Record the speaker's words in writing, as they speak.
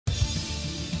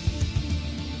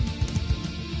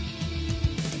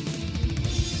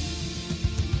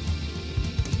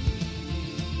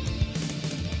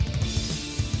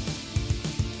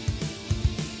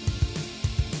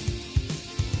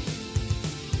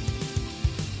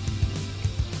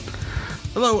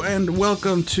Hello and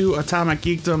welcome to Atomic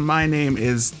Geekdom. My name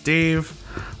is Dave.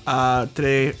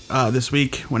 Today, this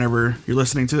week, whenever you're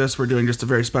listening to this, we're doing just a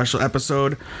very special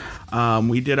episode.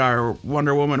 We did our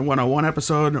Wonder Woman 101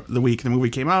 episode the week the movie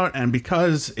came out, and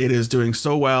because it is doing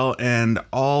so well and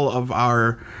all of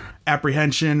our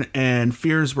apprehension and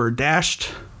fears were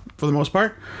dashed for the most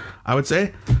part, I would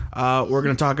say, we're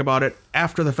going to talk about it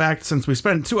after the fact. Since we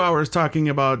spent 2 hours talking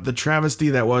about the travesty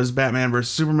that was Batman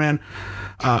vs. Superman,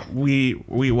 we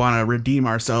want to redeem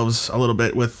ourselves a little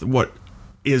bit with what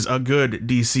is a good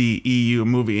DC EU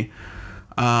movie.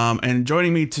 And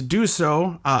joining me to do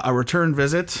so, a return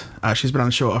visit. She's been on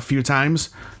the show a few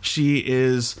times. She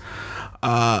is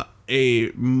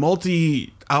a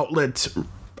multi-outlet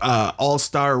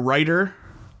all-star writer,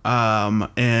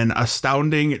 an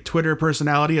astounding Twitter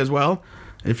personality as well,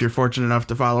 if you're fortunate enough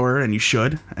to follow her, and you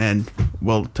should, and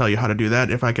we'll tell you how to do that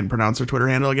if I can pronounce her Twitter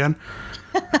handle again.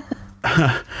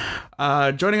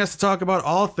 Joining us to talk about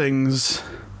all things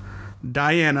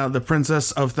Diana, the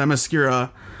Princess of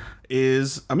Themyscira,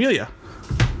 is Amelia.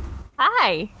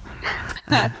 Hi.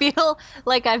 I feel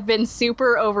like I've been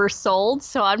super oversold,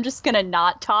 so I'm just going to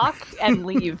not talk and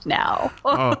leave now.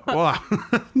 Oh, well,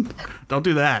 don't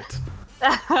do that.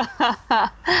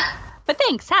 But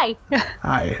thanks. Hi.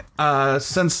 Hi.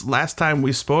 Since last time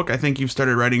we spoke, I think you've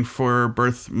started writing for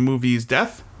Birth Movies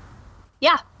Death.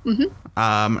 Yeah. Mm-hmm.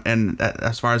 And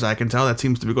as far as I can tell, that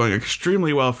seems to be going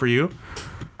extremely well for you.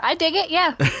 I dig it.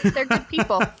 Yeah. They're good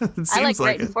people. I like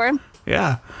writing for them.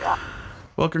 Yeah.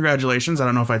 Well, congratulations. I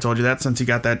don't know if I told you that since you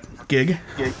got that gig.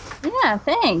 Yeah,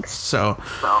 thanks. So,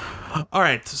 all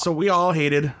right. So we all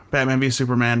hated Batman v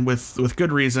Superman with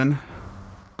good reason.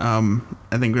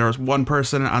 I think there was one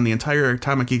person on the entire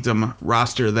Atomic Geekdom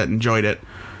roster that enjoyed it,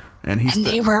 and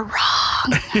they were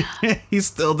wrong. He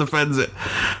still defends it.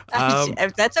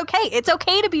 That's okay. It's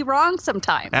okay to be wrong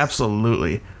sometimes.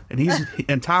 Absolutely.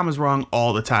 And Tom is wrong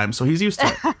all the time, so he's used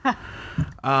to it.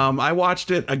 I watched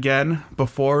it again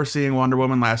before seeing Wonder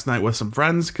Woman last night with some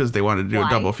friends because they wanted to do a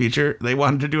double feature. They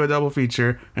wanted to do a double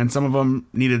feature, and some of them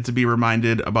needed to be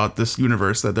reminded about this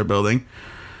universe that they're building.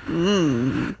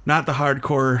 Not the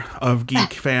hardcore of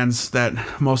geek fans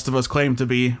that most of us claim to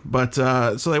be, but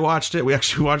so they watched it. We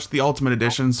actually watched the Ultimate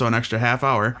Edition, so an extra half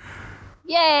hour.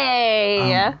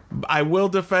 Yay! I will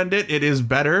defend it. It is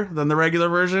better than the regular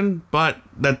version, but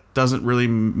that doesn't really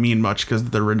mean much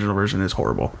because the original version is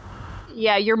horrible.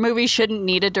 Yeah, your movie shouldn't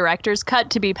need a director's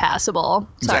cut to be passable.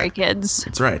 Sorry, kids.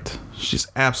 That's right. She's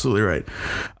absolutely right.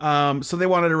 So they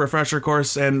wanted a refresher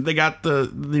course, and they got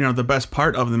the best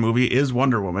part of the movie is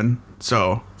Wonder Woman.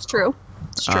 So it's true.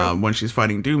 It's true. When she's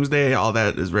fighting Doomsday, all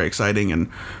that is very exciting, and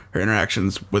her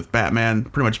interactions with Batman,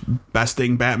 pretty much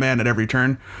besting Batman at every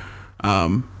turn.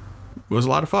 It was a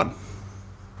lot of fun.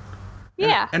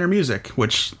 Yeah. And her music,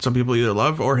 which some people either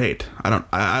love or hate.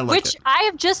 I like it. Which I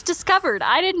have just discovered.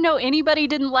 I didn't know anybody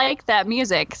didn't like that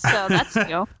music, so that's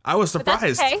new. I was surprised. But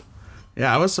that's okay.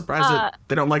 Yeah, I was surprised that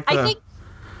they don't like the... I think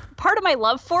part of my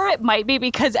love for it might be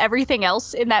because everything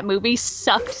else in that movie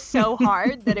sucked so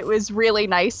hard that it was really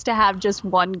nice to have just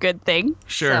one good thing.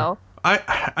 Sure. So.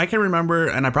 I can remember,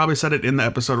 and I probably said it in the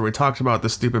episode where we talked about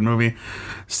this stupid movie,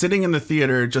 sitting in the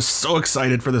theater just so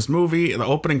excited for this movie. The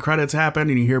opening credits happen,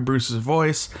 and you hear Bruce's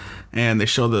voice, and they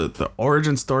show the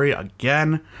origin story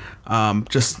again.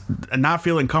 Just not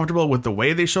feeling comfortable with the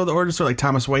way they show the origin story, like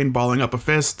Thomas Wayne balling up a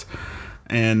fist,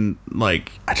 and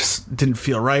like I just didn't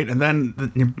feel right. And then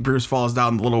Bruce falls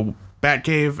down the little bat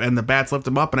cave, and the bats lift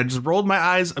him up, and I just rolled my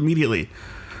eyes immediately.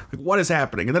 Like, what is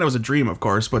happening? And then it was a dream, of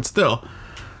course, but still.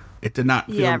 It did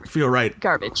not feel right.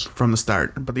 Garbage. From the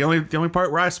start. But the only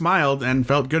part where I smiled and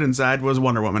felt good inside was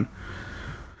Wonder Woman.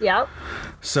 Yep.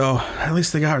 So at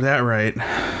least they got that right.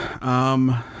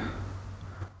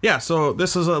 Yeah, so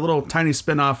this is a little tiny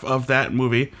spin-off of that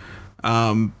movie,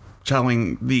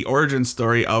 telling the origin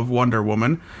story of Wonder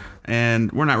Woman.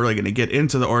 And we're not really going to get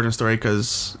into the origin story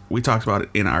because we talked about it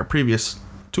in our previous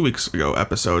 2 weeks ago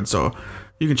episode. So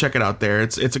you can check it out there.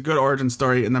 It's a good origin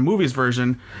story, and the movie's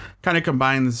version kind of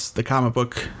combines the comic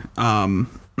book,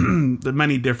 the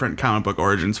many different comic book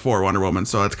origins for Wonder Woman.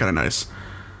 So that's kind of nice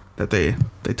that they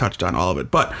touched on all of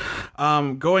it. But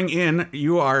going in,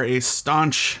 you are a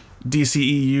staunch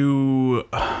DCEU.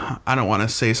 I don't want to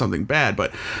say something bad,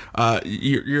 but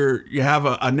you have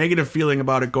a negative feeling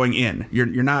about it going in. You're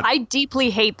not. I deeply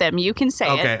hate them. You can say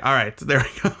it. Okay, all right, there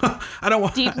we go. I don't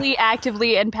want deeply,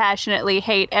 actively, and passionately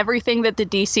hate everything that the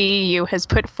DCEU has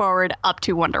put forward up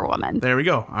to Wonder Woman. There we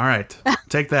go. All right,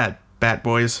 take that, Bat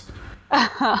Boys.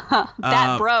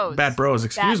 Bat Bros. Bat Bros.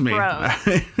 Excuse me. Bros.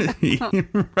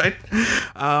 Right.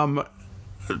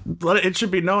 it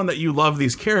should be known that you love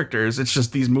these characters. It's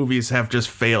just these movies have just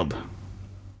failed.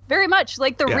 Very much.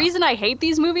 Like, the reason I hate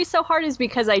these movies so hard is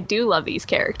because I do love these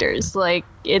characters. Like,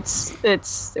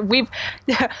 we've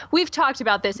talked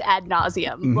about this ad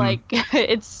nauseum. Like,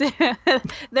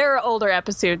 there are older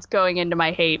episodes going into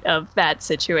my hate of that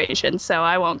situation, so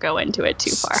I won't go into it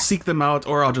too far. Seek them out,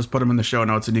 or I'll just put them in the show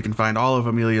notes, and you can find all of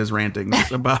Amelia's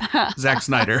rantings about Zack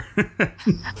Snyder.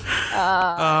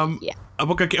 Yeah.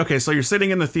 Okay, so you're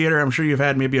sitting in the theater. I'm sure you've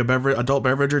had maybe a adult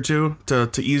beverage or two to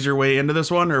ease your way into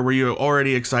this one, or were you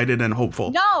already excited and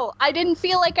hopeful? No, I didn't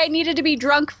feel like I needed to be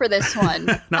drunk for this one.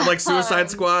 Not like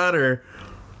Suicide Squad, or...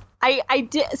 I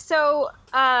did. So,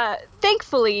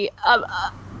 thankfully,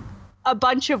 a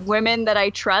bunch of women that I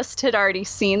trust had already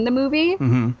seen the movie.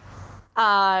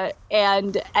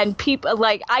 And people,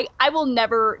 like, I will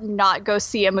never not go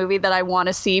see a movie that I want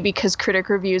to see because critic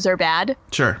reviews are bad.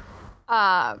 Sure.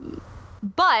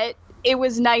 But it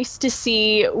was nice to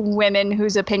see women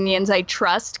whose opinions I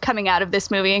trust coming out of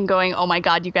this movie and going, oh my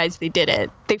God, you guys, they did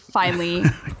it. They finally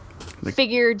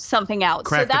figured something out.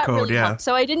 So that really helped.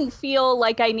 So I didn't feel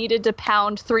like I needed to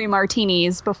pound 3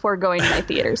 martinis before going to my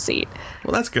theater seat.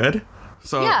 Well, that's good.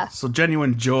 So, so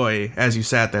genuine joy as you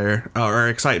sat there, or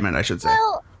excitement, I should say.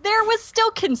 Well, there was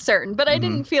still concern, but I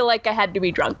didn't feel like I had to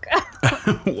be drunk.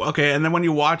 Okay, and then when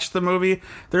you watch the movie,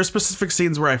 there are specific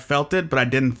scenes where I felt it, but I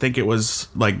didn't think it was,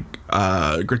 like,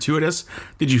 gratuitous.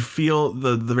 Did you feel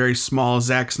the very small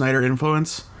Zack Snyder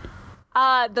influence?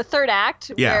 The third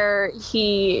act, where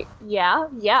he,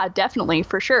 definitely,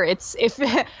 for sure. If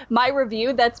my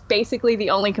review, that's basically the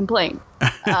only complaint,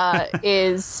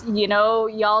 is,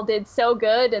 y'all did so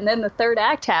good, and then the third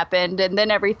act happened, and then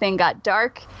everything got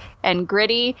dark and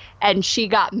gritty, and she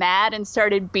got mad and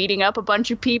started beating up a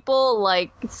bunch of people. Like,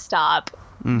 stop,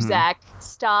 Zach,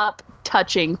 stop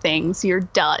touching things. You're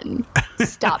done.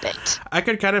 Stop it. I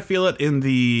could kind of feel it in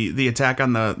the attack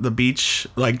on the beach,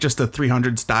 like just the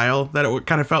 300 style that it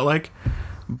kind of felt like.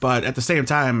 But at the same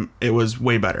time, it was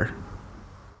way better.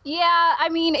 Yeah, I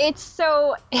mean,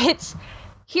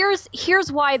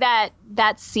 here's why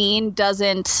that scene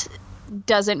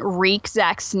doesn't reek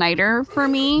Zack Snyder for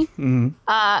me,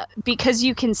 because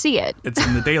you can see it. It's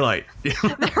in the daylight.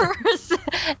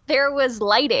 there was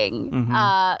lighting,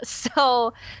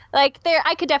 so like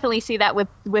I could definitely see that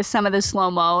with some of the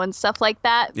slow-mo and stuff like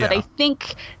that. But I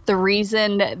think the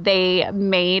reason they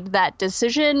made that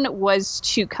decision was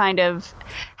to kind of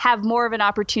have more of an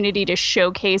opportunity to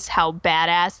showcase how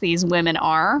badass these women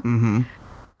are.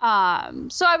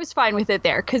 So I was fine with it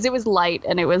there because it was light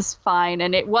and it was fine,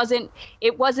 and it wasn't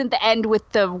the end with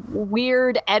the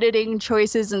weird editing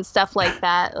choices and stuff like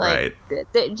that. Like,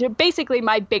 basically,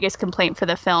 my biggest complaint for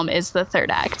the film is the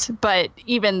third act. But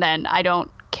even then, I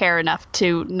don't care enough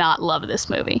to not love this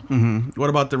movie. What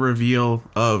about the reveal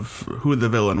of who the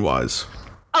villain was?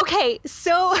 Okay,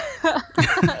 so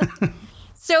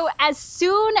so as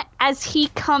soon as he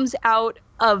comes out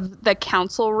of the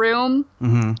council room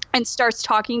and starts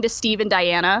talking to Steve and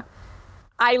Diana,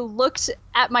 I looked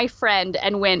at my friend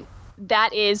and went,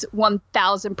 that is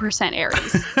 1000%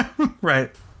 Ares.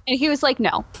 Right. And he was like,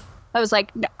 no. I was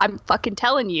like, no, I'm fucking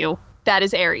telling you, that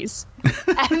is Ares.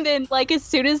 And then, like, as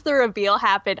soon as the reveal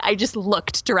happened, I just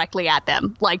looked directly at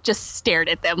them, like, just stared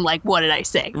at them, like, what did I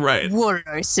say? Right. What did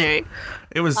I say?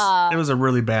 It was a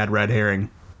really bad red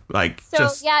herring. Like, so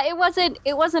yeah, it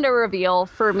wasn't a reveal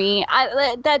for me.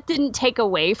 That didn't take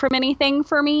away from anything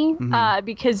for me,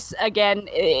 because again,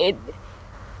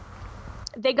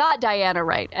 they got Diana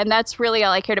right, and that's really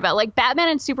all I cared about. Like Batman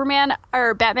and Superman,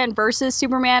 or Batman versus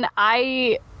Superman,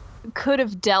 I could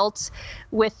have dealt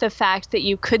with the fact that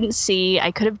you couldn't see.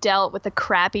 I could have dealt with the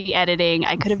crappy editing.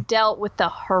 I could have dealt with the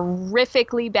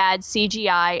horrifically bad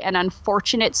CGI and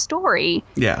unfortunate story.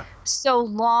 Yeah. So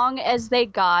long as they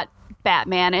got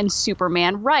Batman and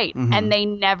Superman right, and they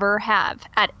never have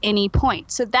at any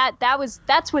point. So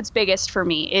that's what's biggest for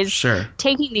me is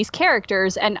taking these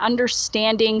characters and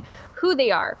understanding who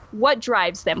they are, what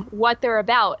drives them, what they're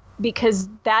about, because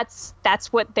that's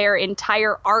what their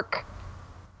entire arc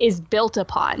is built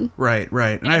upon. Right.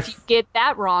 And if you get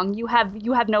that wrong, you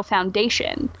have no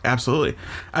foundation. Absolutely.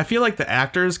 I feel like the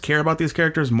actors care about these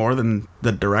characters more than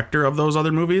the director of those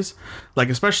other movies. Like,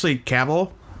 especially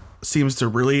Cavill seems to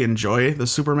really enjoy the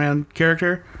Superman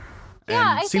character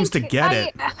and seems to get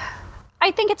it.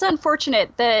 I think it's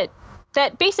unfortunate that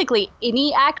basically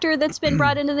any actor that's been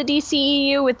brought into the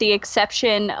DCEU, with the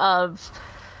exception of,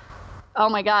 oh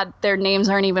my God, their names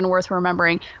aren't even worth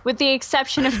remembering, with the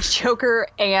exception of Joker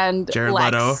and Jared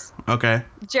Lex. Leto. Okay.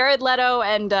 Jared Leto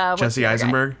and Jesse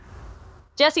Eisenberg.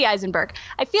 Jesse Eisenberg.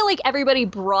 I feel like everybody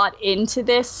brought into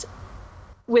this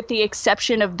with the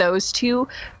exception of those two,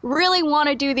 really want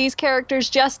to do these characters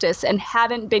justice and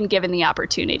haven't been given the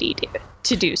opportunity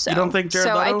to do so. You don't think Jared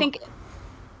Leto? I think...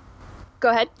 Go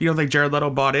ahead. You don't think Jared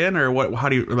Leto bought in, or what? How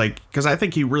do you, like, because I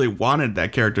think he really wanted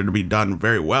that character to be done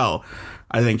very well.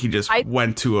 I think he just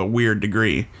went to a weird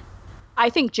degree.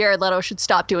 I think Jared Leto should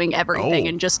stop doing everything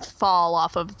and just fall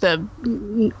off of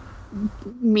the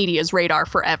media's radar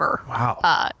forever.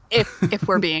 Wow. If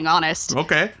we're being honest.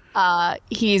 Okay.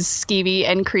 He's skeevy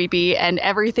and creepy, and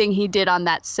everything he did on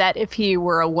that set, if he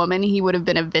were a woman, he would have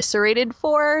been eviscerated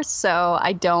for. So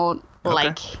I don't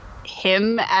like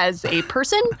him as a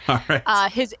person. All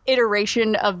right. His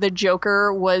iteration of the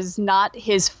Joker was not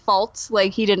his fault.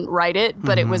 Like, he didn't write it,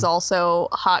 but it was also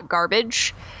hot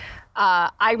garbage.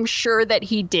 I'm sure that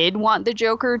he did want the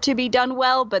Joker to be done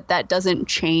well, but that doesn't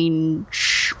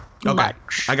change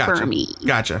much for me.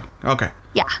 Gotcha. Okay.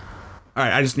 Yeah. All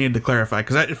right. I just needed to clarify,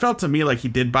 because it felt to me like he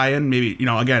did buy in, maybe,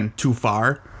 again, too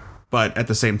far, but at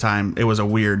the same time, it was a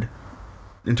weird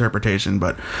interpretation.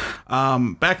 But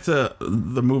back to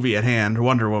the movie at hand,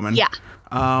 Wonder Woman. Yeah.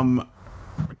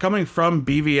 Coming from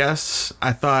BVS,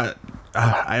 I thought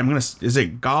is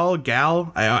it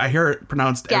Gal? I hear it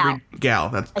pronounced Gal.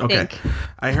 That's okay.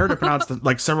 I heard it pronounced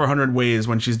like several hundred ways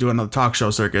when she's doing the talk show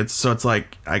circuits, so it's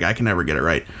like I can never get it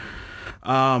right.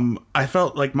 I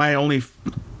felt like my only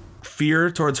fear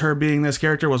towards her being this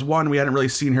character was, one, we hadn't really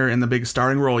seen her in the big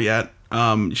starring role yet.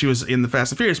 She was in the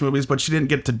Fast and Furious movies, but she didn't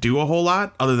get to do a whole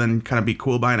lot other than kind of be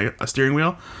cool behind a steering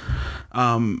wheel.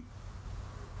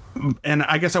 And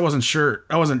I guess I wasn't sure.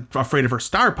 I wasn't afraid of her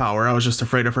star power. I was just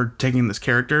afraid of her taking this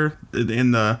character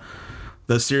in the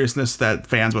seriousness that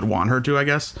fans would want her to, I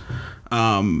guess.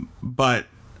 But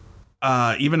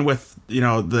even with,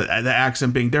 the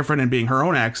accent being different and being her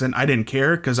own accent, I didn't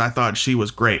care, because I thought she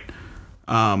was great.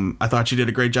 I thought she did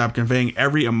a great job conveying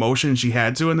every emotion she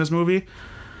had to in this movie.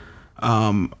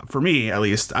 For me, at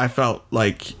least, I felt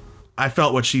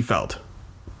what she felt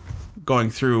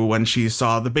going through when she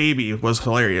saw the baby. Was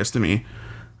hilarious to me.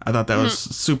 I thought that was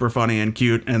super funny and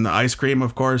cute. And the ice cream,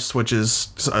 of course, which is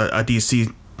a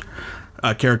DC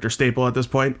character staple at this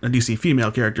point, a DC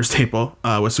female character staple,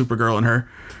 with Supergirl and her.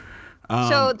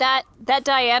 So that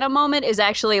Diana moment is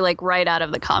actually like right out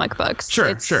of the comic books.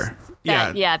 Sure. So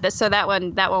that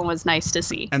one was nice to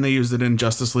see. And they used it in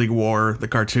Justice League War, the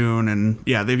cartoon, and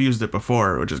they've used it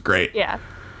before, which is great. Yeah.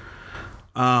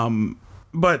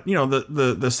 But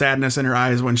the sadness in her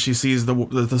eyes when she sees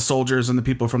the soldiers and the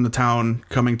people from the town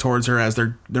coming towards her as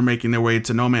they're making their way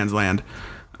to no man's land,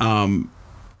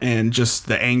 and just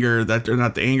the anger that, or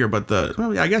not the anger, but the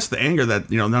anger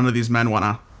that none of these men want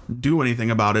to do anything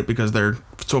about it because they're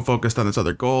so focused on this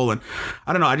other goal. And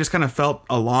I don't know, I just kind of felt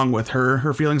along with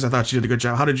her feelings. I thought she did a good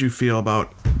job. How did you feel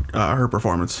about her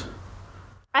performance?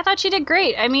 I thought she did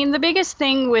great. I mean, the biggest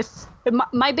thing with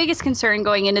my biggest concern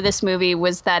going into this movie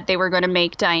was that they were going to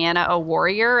make Diana a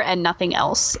warrior and nothing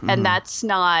else. Mm-hmm. And that's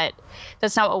not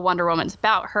what Wonder Woman's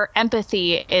about. Her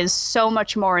empathy is so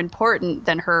much more important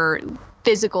than her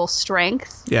physical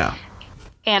strength. Yeah.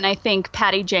 And I think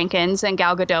Patty Jenkins and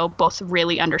Gal Gadot both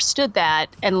really understood that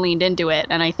and leaned into it.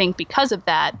 And I think because of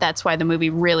that, that's why the movie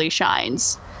really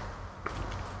shines.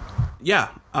 Yeah.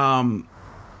 I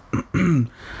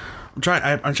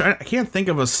can't think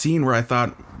of a scene where I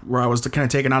was kind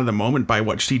of taken out of the moment by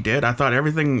what she did. I thought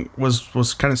everything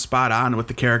was kind of spot on with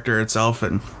the character itself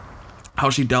and how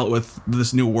she dealt with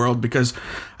this new world, because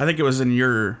I think it was in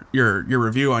your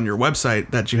review on your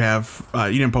website that you have,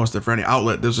 you didn't post it for any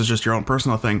outlet. This was just your own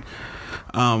personal thing,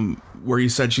 where you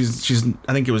said she's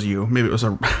I think it was you, maybe it was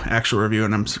an actual review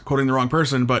and I'm quoting the wrong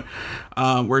person, but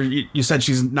where you said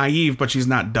she's naive, but she's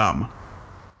not dumb.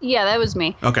 Yeah, that was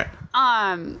me. Okay.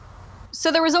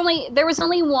 So there was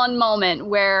only one moment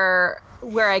where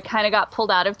I kind of got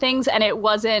pulled out of things, and it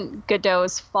wasn't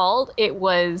Gadot's fault. It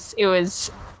was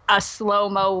a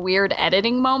slow-mo weird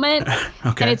editing moment.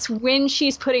 Okay. And it's when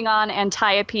she's putting on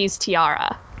Antiope's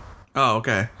tiara. Oh,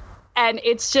 okay. And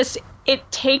it's just, it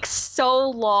takes so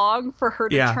long for her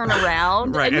to turn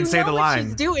around. Right, and say the line.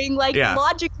 She's doing,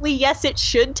 logically, yes, it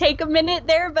should take a minute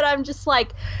there, but I'm just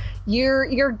like,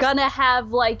 you're gonna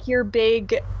have your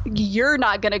big, you're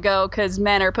not gonna go because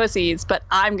men are pussies, but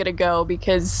I'm gonna go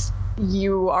because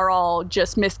you are all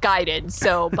just misguided,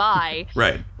 so bye.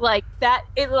 Right.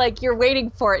 You're waiting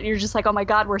for it and you're just like, oh my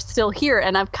god, we're still here,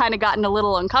 and I've kind of gotten a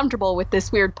little uncomfortable with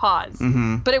this weird pause.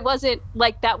 Mm-hmm. But it wasn't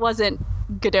that wasn't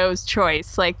Gadot's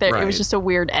choice. It was just a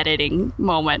weird editing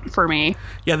moment for me.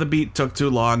 Yeah, the beat took too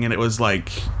long, and it was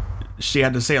like she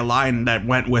had to say a line that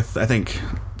went with, I think,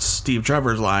 Steve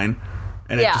Trevor's line,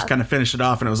 and it just kind of finished it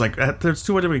off, and it was like, there's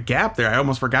too much of a gap there. I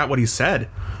almost forgot what he said.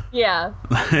 Yeah.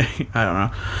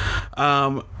 I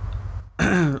don't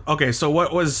know. Okay, so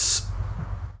what was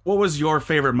your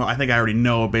favorite moment? I think I already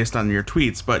know based on your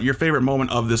tweets, but your favorite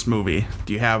moment of this movie?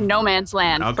 Do you have No Man's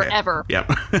Land? Okay. Forever.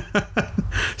 Yep.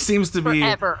 seems to be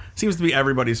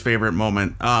everybody's favorite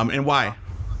moment. And why?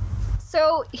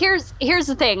 So here's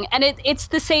the thing, and it's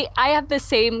the same. I have the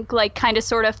same like kind of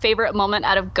sort of favorite moment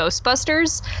out of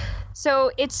Ghostbusters.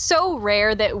 So it's so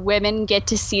rare that women get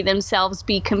to see themselves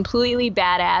be completely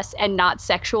badass and not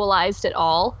sexualized at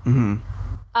all. Mm-hmm.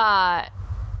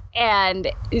 And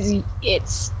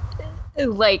it's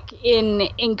like in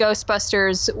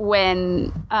Ghostbusters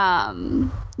when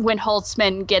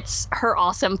Holtzman gets her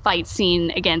awesome fight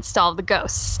scene against all the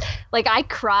ghosts. Like, I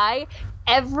cry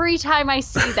every time I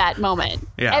see that moment.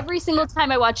 Yeah. Every single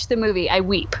time I watch the movie, I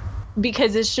weep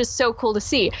because it's just so cool to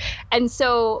see. And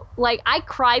so, like, I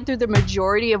cried through the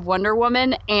majority of Wonder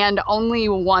Woman and only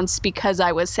once because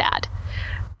I was sad.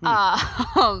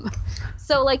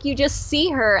 So, like, you just see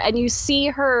her, and you see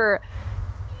her,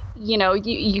 you know,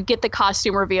 you get the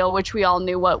costume reveal, which we all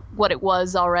knew what it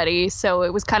was already. So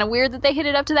it was kind of weird that they hit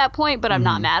it up to that point, but I'm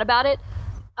not mad about it.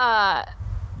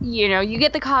 You know, you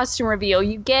get the costume reveal,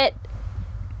 you get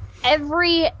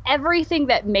everything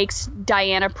that makes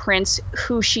Diana Prince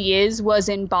who she is was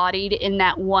embodied in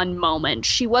that one moment.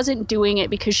 She wasn't doing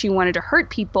it because she wanted to hurt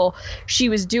people. She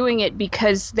was doing it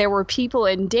because there were people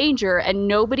in danger and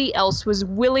nobody else was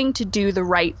willing to do the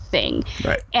right thing.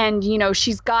 Right. And, you know,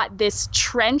 she's got this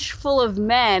trench full of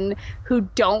men who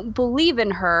don't believe in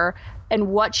her and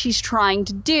what she's trying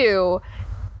to do.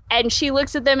 And she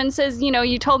looks at them and says, you know,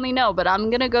 you told me no, but I'm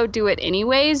going to go do it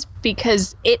anyways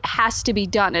because it has to be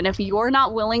done. And if you're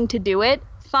not willing to do it,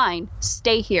 fine,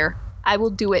 stay here. I will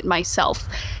do it myself.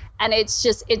 And it's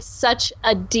such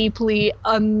a deeply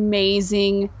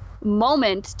amazing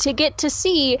moment to get to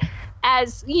see.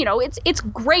 As, you know, it's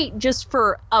great just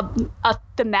for a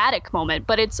thematic moment,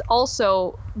 but it's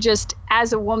also just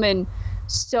as a woman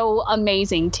so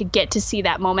amazing to get to see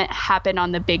that moment happen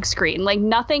on the big screen. Like,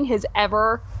 nothing has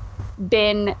ever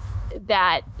been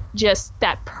that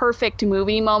perfect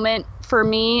movie moment for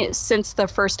me since the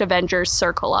first Avengers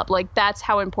Circle Up. Like, that's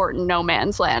how important No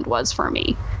Man's Land was for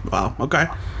me. Wow. Okay.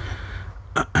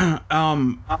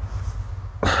 I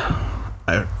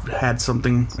had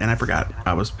something and I forgot.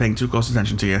 I was paying too close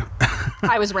attention to you.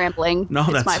 I was rambling. No,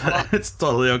 it's my fault. It's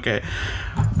totally okay.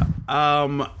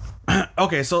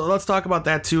 Okay, so let's talk about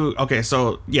that too. Okay,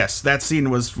 so yes, that scene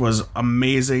was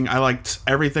amazing. I liked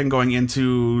everything going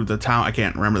into the town. I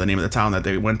can't remember the name of the town that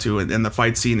they went to, and the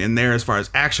fight scene in there, as far as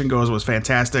action goes, was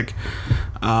fantastic.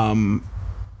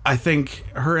 I think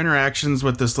her interactions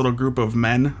with this little group of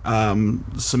men,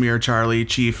 Samir, Charlie,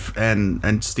 Chief,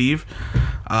 and Steve,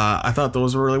 I thought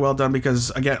those were really well done because,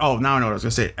 again, now I know what I was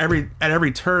going to say. At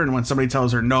every turn when somebody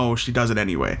tells her no, she does it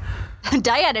anyway.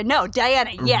 Diana, no. Diana,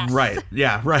 yes. Right.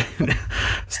 Yeah, right.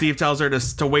 Steve tells her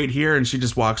to wait here, and she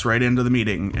just walks right into the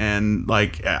meeting. And,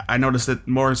 like, I noticed it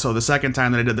more so the second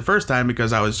time than I did the first time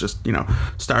because I was just, you know,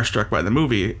 starstruck by the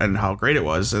movie and how great it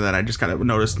was. And then I just kind of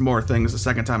noticed more things the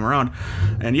second time around.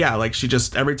 And, yeah, like, she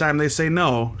just, every time they say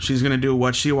no, she's going to do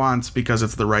what she wants because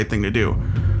it's the right thing to do.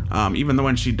 Even though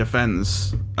when she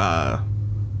defends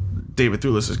David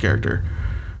Thewlis's character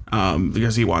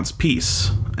because he wants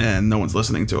peace and no one's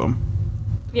listening to him.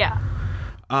 Yeah.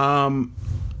 All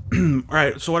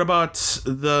right. So what about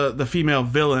the female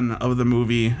villain of the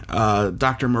movie,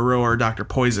 Dr. Moreau or Dr.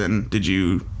 Poison?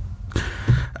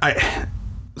 I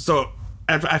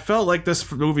felt like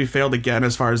this movie failed again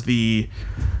as far as the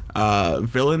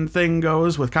villain thing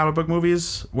goes with comic book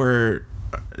movies, where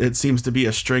it seems to be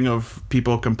a string of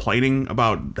people complaining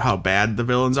about how bad the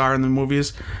villains are in the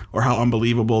movies or how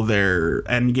unbelievable their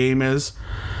end game is.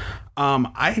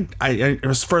 It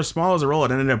was for as small as a role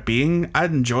it ended up being. I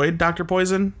enjoyed Dr.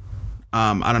 Poison.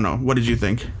 I don't know. What did you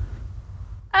think?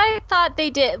 I thought they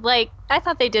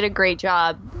did a great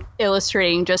job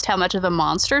illustrating just how much of a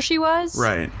monster she was.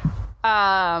 Right.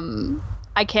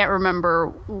 I can't remember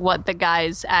what the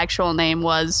guy's actual name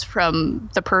was from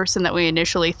the person that we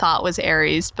initially thought was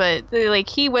Ares, but like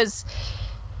he was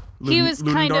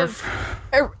kind of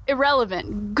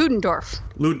irrelevant. Ludendorff.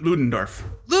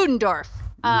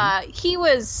 Mm-hmm. He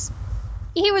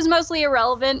was mostly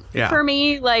irrelevant for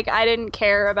me. Like, I didn't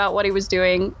care about what he was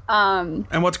doing.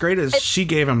 And what's great is she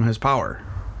gave him his power.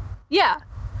 Yeah.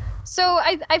 So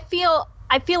I feel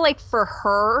like for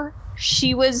her,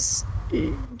 she was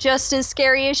just as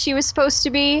scary as she was supposed to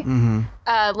be.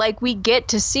 Mm-hmm. Like, we get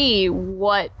to see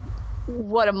what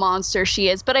a monster she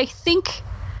is. But I think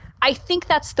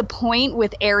that's the point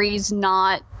with Ares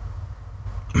not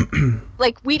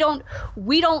like we don't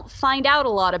find out a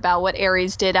lot about what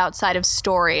Ares did outside of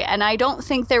story, and I don't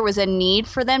think there was a need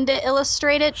for them to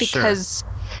illustrate it because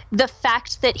the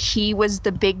fact that he was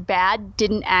the big bad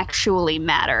didn't actually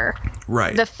matter.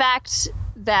 Right. The fact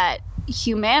that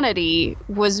humanity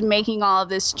was making all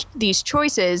of these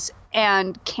choices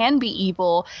and can be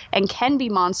evil and can be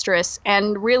monstrous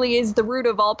and really is the root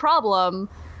of all problem,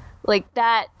 like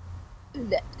that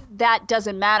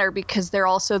doesn't matter because they're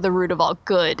also the root of all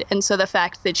good. And so the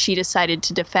fact that she decided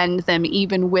to defend them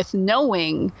even with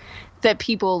knowing that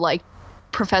people like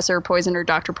Professor Poison or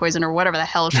Dr. Poison or whatever the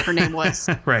hell her name was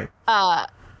right.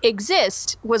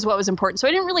 Exist was what was important. So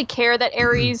I didn't really care that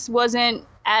Ares wasn't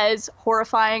as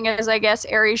horrifying as I guess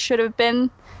Ares should have been,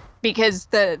 because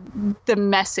the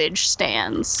message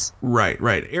stands. Right.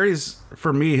 Ares,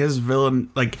 for me, his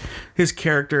villain, like his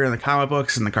character in the comic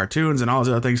books and the cartoons and all those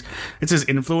other things, it's his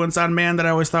influence on man that I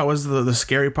always thought was the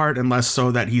scary part, and less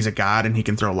so that he's a god and he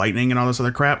can throw lightning and all this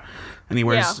other crap, and he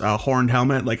wears a horned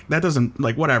helmet. Like, that doesn't,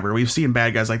 like, whatever. We've seen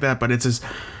bad guys like that, but it's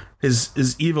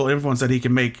his evil influence that he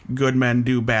can make good men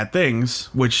do bad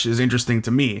things, which is interesting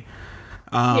to me.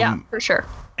 Yeah, for sure.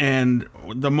 And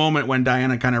the moment when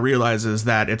Diana kind of realizes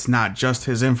that it's not just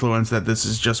his influence, that this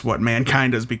is just what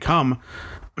mankind has become,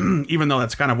 even though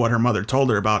that's kind of what her mother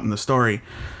told her about in the story,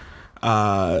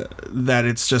 that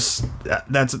it's just,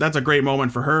 that's a great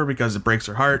moment for her because it breaks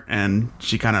her heart and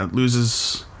she kind of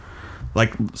loses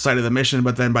like sight of the mission.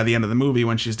 But then by the end of the movie,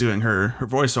 when she's doing her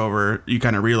voiceover, you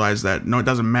kind of realize that no, it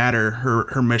doesn't matter.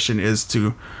 Her mission is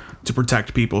to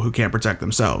protect people who can't protect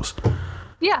themselves.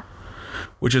 Yeah.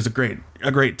 Which is a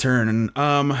great turn.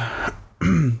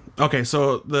 And okay,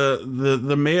 so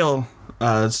the male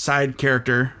side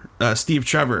character, Steve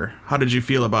Trevor, how did you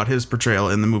feel about his portrayal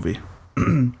in the movie?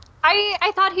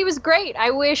 I thought he was great. I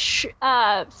wish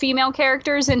female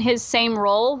characters in his same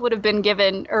role would have been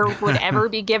given, or would ever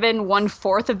be given,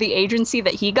 1/4 of the agency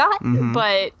that he got. Mm-hmm.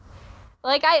 But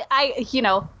like I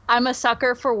I'm a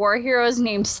sucker for war heroes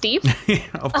named Steve.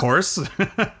 Of course.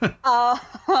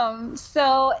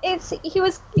 So he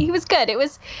was good. It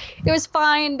was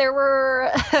fine. There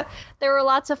were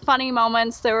lots of funny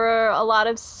moments. There were a lot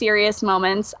of serious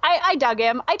moments. I dug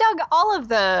him. I dug all of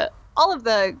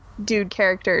the dude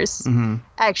characters, mm-hmm.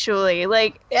 actually.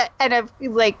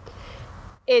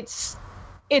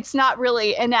 It's not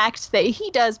really an act that he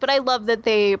does, but I love that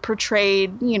they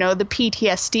portrayed, the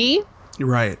PTSD.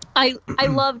 Right. I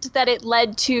loved that it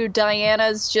led to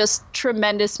Diana's just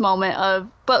tremendous moment of,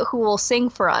 but who will sing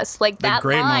for us? Like, that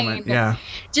great line moment, yeah,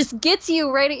 just gets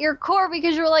you right at your core,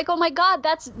 because you're like, oh my God,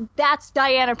 that's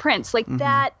Diana Prince. Like, mm-hmm.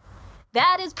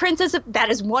 that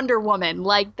is Wonder Woman.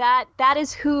 Like, that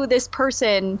is who this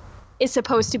person is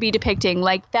supposed to be depicting.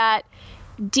 Like, that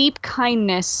deep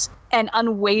kindness and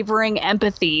unwavering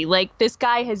empathy. Like, this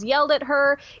guy has yelled at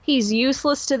her. He's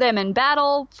useless to them in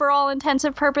battle for all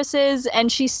intensive purposes, and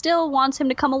she still wants him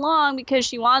to come along because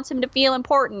she wants him to feel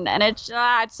important. And it's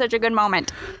such a good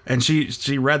moment. And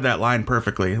she read that line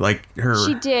perfectly. Like,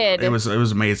 she did. It was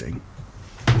amazing.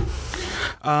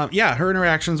 Yeah, her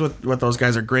interactions with those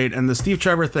guys are great. And the Steve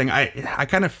Trevor thing, I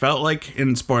kind of felt like,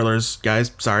 in spoilers,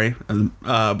 guys, sorry,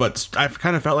 but I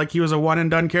kind of felt like he was a one and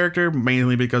done character,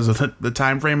 mainly because of the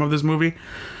time frame of this movie.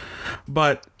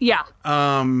 But yeah,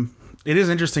 it is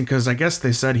interesting because I guess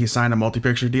they said he signed a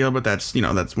multi-picture deal, but that's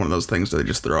one of those things that they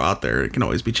just throw out there. It can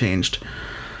always be changed,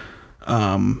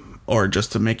 or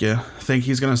just to make you think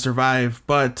he's going to survive.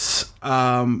 But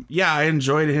yeah, I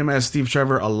enjoyed him as Steve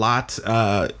Trevor a lot.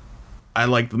 I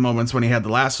liked the moments when he had the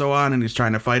lasso on and he's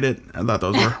trying to fight it. I thought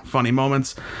those were funny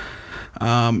moments.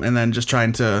 And then just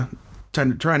trying to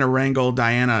wrangle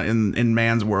Diana in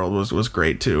man's world was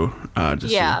great too.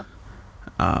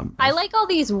 I like all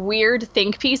these weird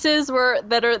think pieces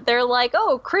they're like,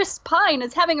 oh, Chris Pine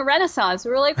is having a renaissance.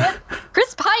 We're like, what?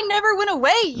 Chris Pine never went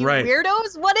away, you right.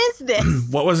 weirdos. What is this?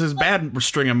 What was his bad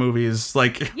string of movies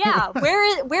like? Yeah,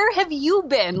 where have you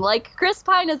been? Like, Chris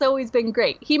Pine has always been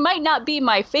great. He might not be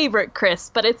my favorite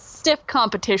Chris, but it's stiff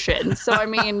competition. So I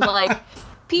mean, like,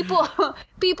 people who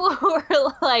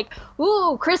are like,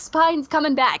 ooh, Chris Pine's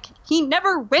coming back. He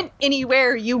never went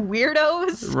anywhere, you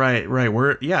weirdos. Right.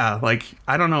 Like,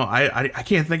 I don't know. I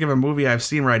can't think of a movie I've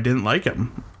seen where I didn't like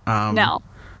him. No.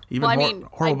 Even I didn't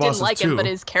like him, but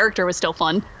his character was still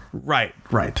fun. Right.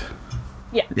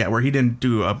 Yeah. Yeah, where he didn't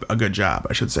do a good job,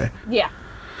 I should say. Yeah.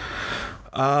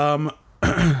 All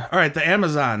right, the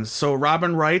Amazons. So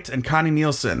Robin Wright and Connie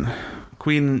Nielsen.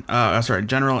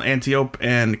 General Antiope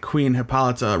and Queen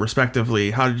Hippolyta,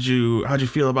 respectively. How did you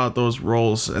feel about those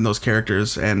roles and those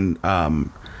characters, and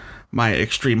my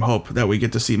extreme hope that we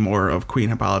get to see more of Queen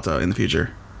Hippolyta in the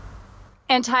future?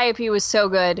 Antiope was so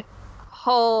good.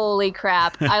 Holy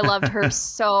crap. I loved her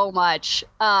so much.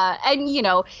 And you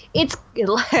know, it's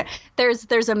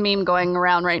there's a meme going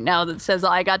around right now that says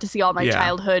I got to see all my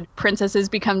childhood princesses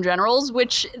become generals,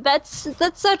 which that's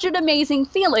such an amazing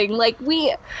feeling. Like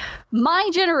my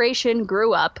generation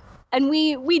grew up and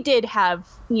we did have,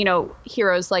 you know,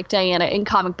 heroes like Diana in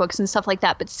comic books and stuff like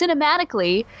that, but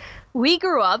cinematically we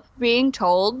grew up being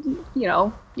told, you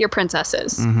know, you're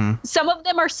princesses. Mm-hmm. Some of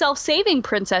them are self-saving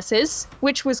princesses,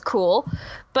 which was cool,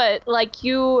 but like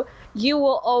you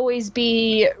will always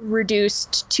be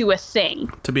reduced to a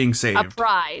thing, to being saved, a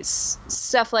prize,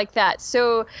 stuff like that.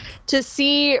 So to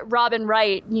see Robin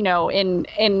Wright, you know,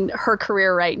 in her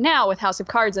career right now with House of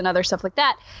Cards and other stuff like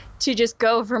that, to just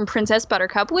go from Princess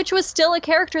Buttercup, which was still a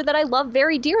character that I love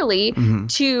very dearly, mm-hmm.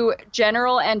 to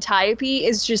General Antiope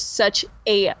is just such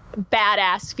a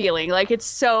badass feeling. Like, it's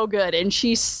so good. And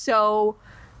she's so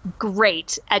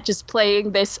great at just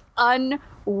playing this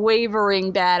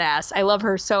unwavering badass. I love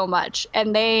her so much.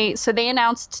 And they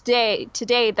announced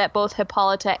today that both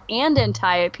Hippolyta and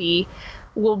Antiope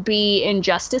will be in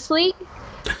Justice League.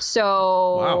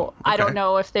 So wow. Okay. I don't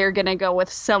know if they're going to go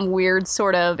with some weird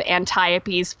sort of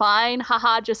Antiope's fine,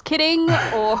 haha, just kidding,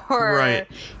 or right.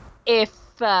 if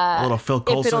a little Phil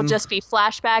Coulson. If it'll just be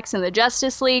flashbacks in the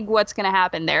Justice League, what's going to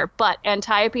happen there. But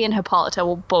Antiope and Hippolyta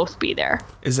will both be there.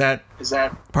 Is that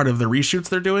part of the reshoots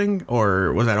they're doing,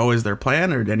 or was that always their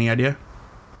plan, or any idea?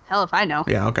 Hell if I know.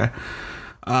 Yeah, okay.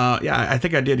 I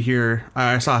think I did hear,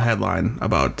 I saw a headline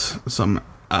about some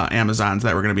Amazons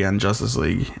that were going to be on Justice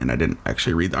League, and I didn't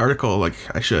actually read the article like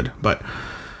I should, but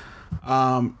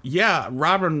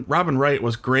Robin Wright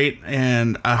was great,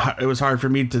 and it was hard for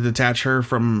me to detach her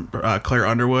from Claire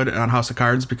Underwood on House of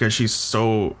Cards because she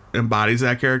so embodies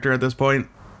that character at this point,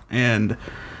 and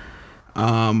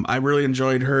I really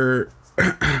enjoyed her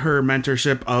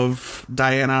mentorship of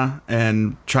Diana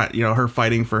and her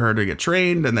fighting for her to get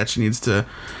trained and that she needs to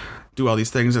do all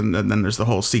these things, and then there's the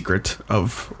whole secret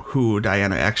of who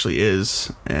Diana actually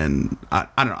is, and I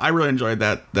don't know, I really enjoyed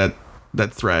that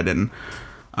thread and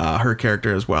her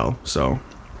character as well. So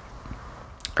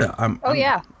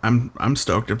I'm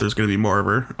stoked if there's going to be more of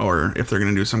her, or if they're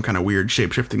going to do some kind of weird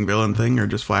shape-shifting villain thing, or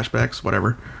just flashbacks,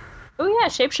 whatever. Oh yeah,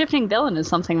 shape-shifting villain is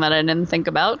something that I didn't think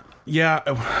about.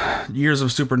 Yeah, years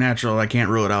of Supernatural, I can't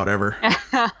rule it out ever.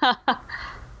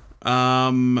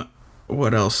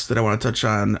 What else did I want to touch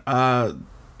on?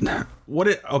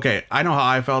 Okay, I know how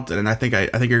I felt, and I think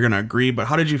you're gonna agree. But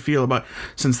how did you feel about,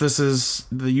 since this is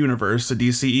the universe, the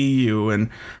DCEU, and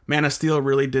Man of Steel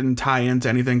really didn't tie into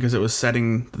anything because it was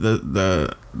setting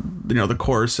the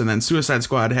course, and then Suicide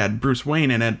Squad had Bruce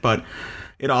Wayne in it, but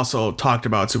it also talked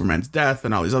about Superman's death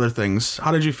and all these other things.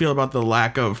 How did you feel about the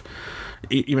lack of,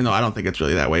 even though I don't think it's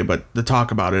really that way, but the talk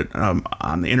about it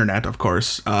on the internet, of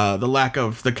course, the lack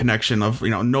of the connection of,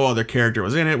 no other character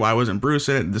was in it. Why wasn't Bruce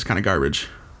in it? This kind of garbage.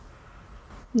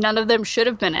 None of them should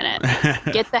have been in it.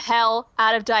 Get the hell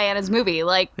out of Diana's movie.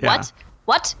 Like, yeah.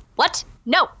 What?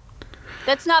 No,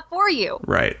 that's not for you.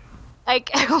 Right.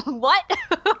 Like, what?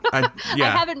 I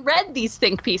haven't read these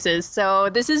think pieces, so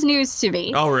this is news to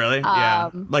me. Oh, really?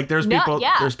 Yeah. Like, there's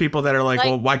people that are like,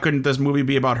 well, why couldn't this movie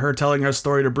be about her telling her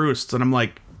story to Bruce? And I'm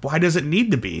like, why does it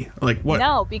need to be? Like, what?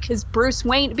 No, because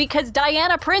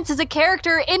Diana Prince is a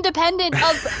character independent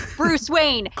of Bruce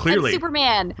Wayne. Clearly. And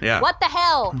Superman. Yeah. What the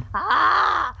hell?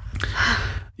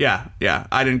 Yeah.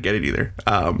 I didn't get it either.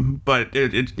 But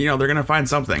it they're going to find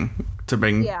something to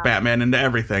bring Batman into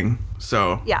everything.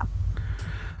 So. Yeah.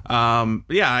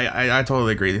 I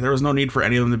totally agree. There was no need for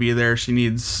any of them to be there. She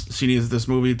needs this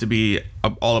movie to be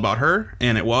all about her,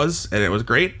 and it was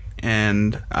great.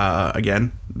 And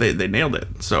again, they nailed it.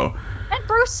 So. And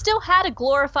Bruce still had a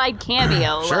glorified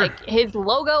cameo. Sure. Like, his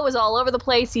logo was all over the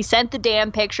place. He sent the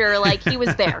damn picture. Like, he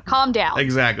was there. Calm down.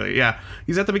 Exactly. Yeah,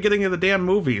 he's at the beginning of the damn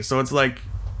movie, so it's like,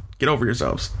 get over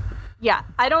yourselves. Yeah,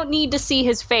 I don't need to see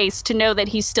his face to know that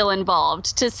he's still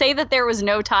involved. To say that there was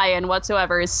no tie-in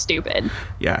whatsoever is stupid.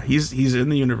 Yeah, he's in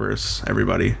the universe,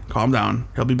 everybody. Calm down.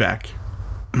 He'll be back.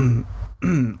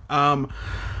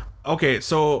 Okay,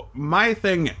 so my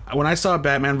thing, when I saw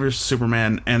Batman vs.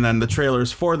 Superman and then the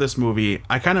trailers for this movie,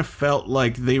 I kind of felt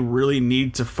like they really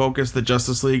need to focus the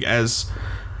Justice League as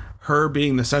her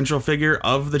being the central figure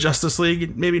of the Justice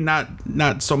League. Maybe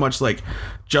not so much like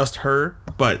just her,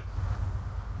 but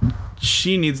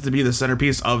she needs to be the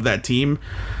centerpiece of that team.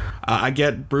 I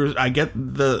get Bruce. I get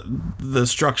the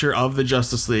structure of the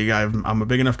Justice League. I'm a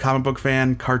big enough comic book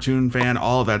fan, cartoon fan,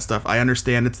 all of that stuff. I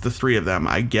understand it's the three of them.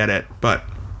 I get it. But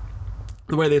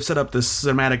the way they've set up this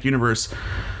cinematic universe,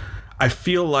 I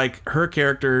feel like her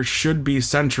character should be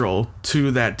central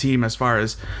to that team as far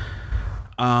as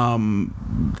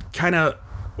kind of,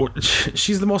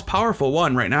 she's the most powerful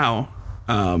one right now,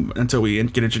 until we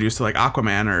get introduced to like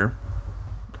Aquaman or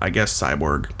I guess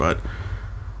Cyborg. But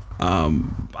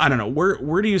I don't know,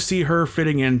 where do you see her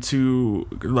fitting into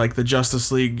like the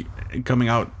Justice League coming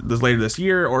out later this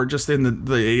year, or just in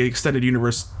the extended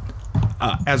universe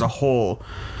as a whole,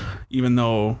 even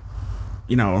though,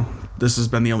 you know, this has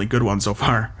been the only good one so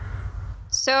far?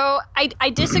 So I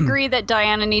disagree that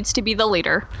Diana needs to be the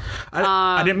leader.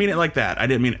 I didn't mean it like that. I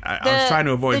didn't mean I was trying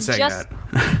to avoid saying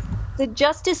that. The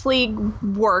Justice League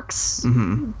works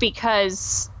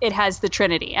because it has the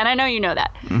Trinity, and I know you know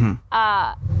that.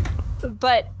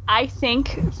 But I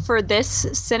think for this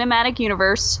cinematic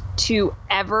universe to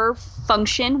ever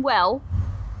function well,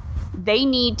 they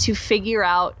need to figure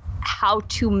out how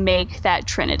to make that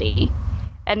Trinity.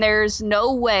 And there's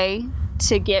no way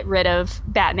to get rid of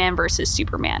Batman versus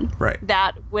Superman. Right.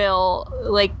 That will,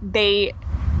 like, they're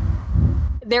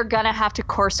gonna have to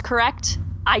course correct.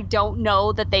 I don't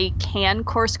know that they can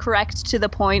course correct to the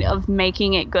point of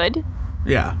making it good.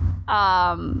 Yeah.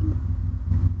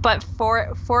 But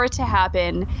for it to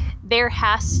happen, there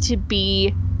has to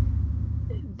be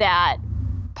that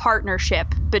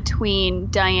partnership between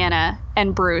Diana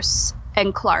and Bruce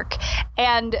and Clark.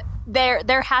 And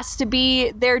there has to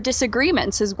be their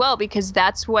disagreements as well, because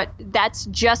that's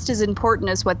just as important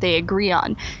as what they agree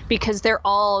on, because they're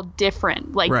all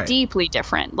different, like right. Deeply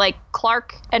different. Like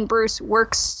Clark and Bruce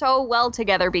work so well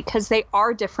together because they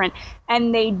are different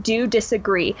and they do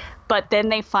disagree, but then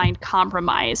they find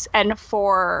compromise. And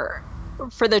for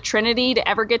the Trinity to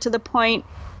ever get to the point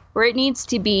where it needs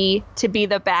to be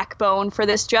the backbone for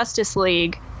this Justice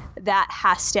League, that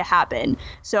has to happen.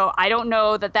 So I don't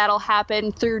know that that'll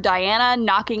happen through Diana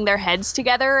knocking their heads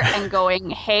together and going,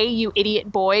 hey, you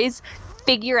idiot boys,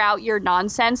 figure out your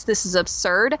nonsense. This is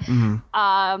absurd. Mm-hmm.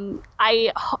 I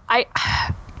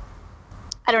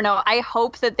don't know. I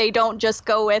hope that they don't just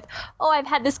go with, oh, I've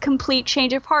had this complete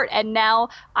change of heart and now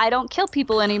I don't kill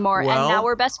people anymore, and now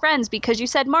we're best friends because you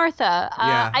said Martha.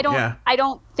 I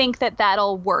don't think that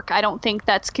that'll work. I don't think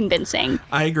that's convincing.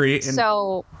 I agree. And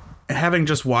so having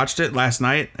just watched it last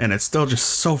night, and it's still just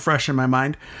so fresh in my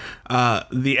mind,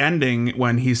 the ending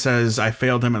when he says, I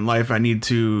failed him in life, I need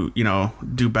to,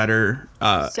 do better.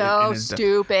 So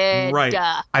stupid. Right.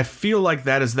 I feel like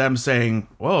that is them saying,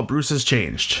 well, Bruce has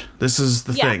changed. This is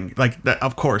the thing. Like, that,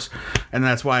 of course. And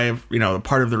that's why,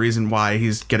 part of the reason why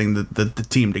he's getting the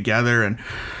team together. And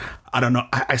I don't know.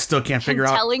 I still can't figure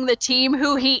out. Telling the team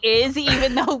who he is,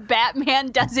 even though Batman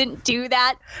doesn't do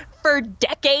that for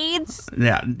decades.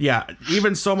 Yeah.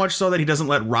 Even so much so that he doesn't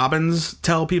let Robbins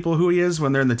tell people who he is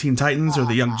when they're in the Teen Titans or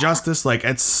the Young Justice. Like,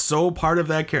 it's so part of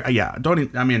that character. Yeah.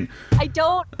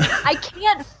 I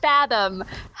can't fathom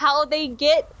how they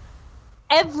get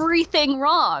everything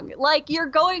wrong. Like, you're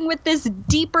going with this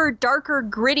deeper, darker,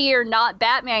 grittier, not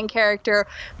Batman character.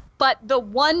 But the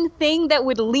one thing that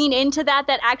would lean into that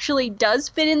actually does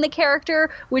fit in the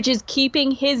character, which is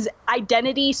keeping his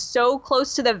identity so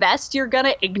close to the vest, you're going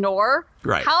to ignore.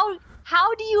 Right.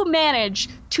 How do you manage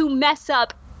to mess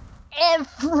up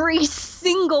every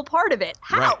single part of it?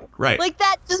 How? Right. Like,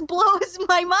 that just blows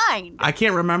my mind. I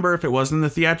can't remember if it was in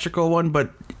the theatrical one, but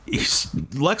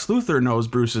Lex Luthor knows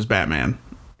Bruce is Batman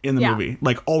in the movie.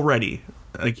 Like, already.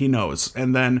 Like, he knows.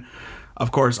 And then,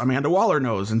 of course, Amanda Waller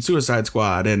knows in Suicide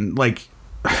Squad, and like,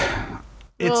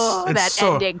 it's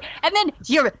so ending. And then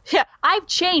I've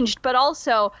changed, but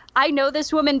also I know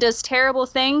this woman does terrible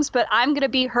things, but I'm gonna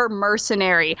be her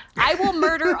mercenary. I will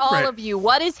murder all right. of you.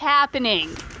 What is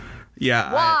happening?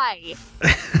 Yeah. Why?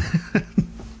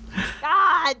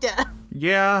 God.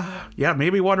 Yeah.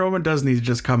 Maybe Wonder Woman does need to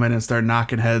just come in and start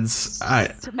knocking heads.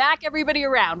 Smack everybody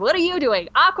around. What are you doing,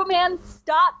 Aquaman?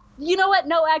 Stop. You know what?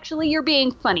 No, actually, you're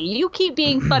being funny. You keep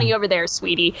being funny over there,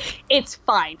 sweetie. It's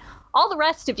fine. All the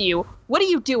rest of you, what are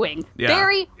you doing? Yeah.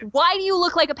 Barry, why do you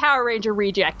look like a Power Ranger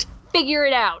reject? Figure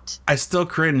it out. I still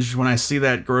cringe when I see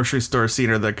that grocery store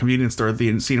scene or the convenience store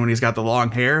scene when he's got the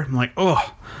long hair. I'm like,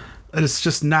 oh, it's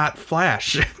just not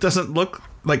Flash. It doesn't look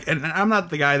like, and I'm not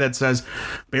the guy that says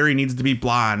Barry needs to be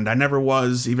blonde. I never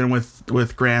was, even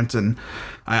with Grant, and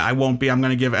I won't be. I'm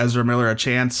going to give Ezra Miller a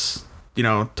chance,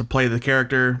 to play the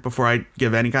character before I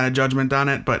give any kind of judgment on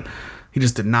it. But he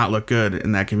just did not look good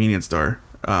in that convenience store.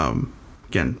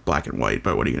 Again, black and white,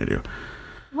 but what are you going to do?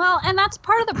 Well, and that's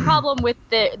part of the problem with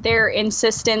their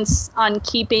insistence on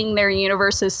keeping their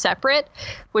universes separate,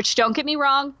 which, don't get me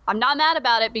wrong, I'm not mad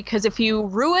about it, because if you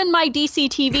ruin my DC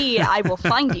TV, I will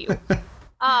find you.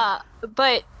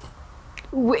 But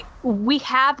we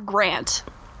have Grant,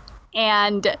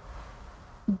 and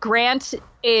Grant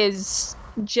is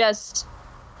just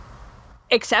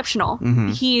exceptional.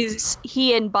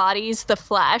 He embodies the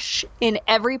Flash in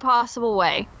every possible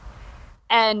way.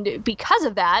 And because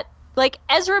of that, like,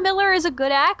 Ezra Miller is a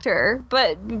good actor,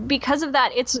 but because of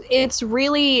that, it's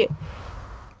really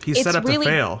he's set up really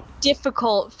to fail.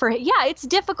 Difficult for it's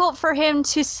difficult for him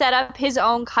to set up his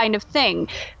own kind of thing,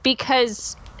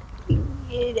 because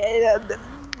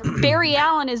Barry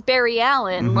Allen is Barry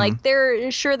Allen. Like,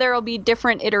 there'll be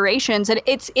different iterations, and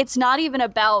it's not even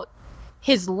about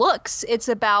his looks. It's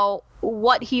about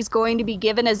what he's going to be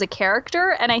given as a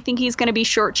character, and I think he's going to be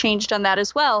shortchanged on that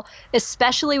as well,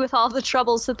 especially with all the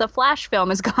troubles that the Flash film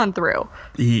has gone through.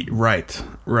 Right.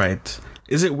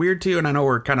 Is it weird to you, and I know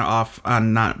we're kind of off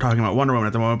on not talking about Wonder Woman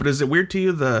at the moment, but is it weird to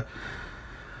you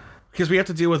because we have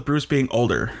to deal with Bruce being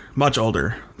older, much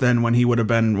older than when he would have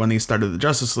been when he started the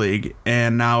Justice League,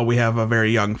 and now we have a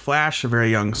very young Flash, a very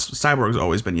young Cyborg's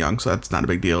always been young, so that's not a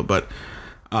big deal, but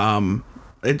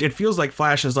it feels like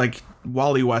Flash is like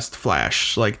Wally West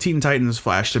Flash, like Teen Titans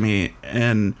Flash to me,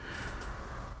 and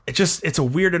it's a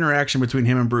weird interaction between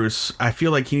him and Bruce. I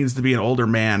feel like he needs to be an older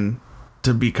man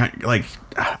to be kind of like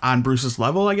on Bruce's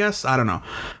level, I guess. I don't know.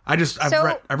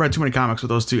 I've read too many comics with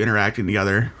those two interacting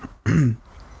together.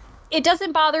 It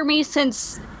doesn't bother me,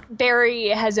 since Barry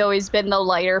has always been the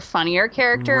lighter, funnier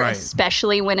character, right,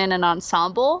 especially when in an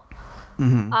ensemble.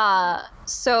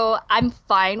 So I'm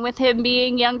fine with him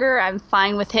being younger. I'm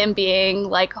fine with him being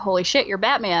like, holy shit, you're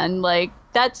Batman. Like,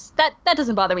 that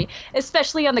doesn't bother me,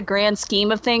 especially on the grand scheme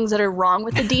of things that are wrong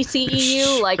with the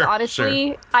DCEU. Like,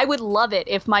 honestly, I would love it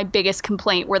if my biggest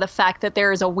complaint were the fact that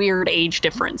there is a weird age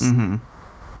difference.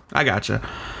 I gotcha.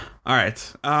 All right.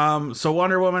 So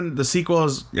Wonder Woman, the sequel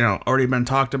has, already been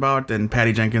talked about, and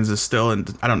Patty Jenkins is still,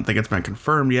 and I don't think it's been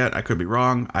confirmed yet. I could be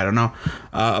wrong. I don't know.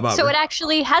 So it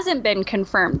actually hasn't been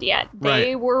confirmed yet.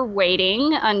 They were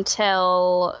waiting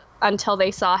until they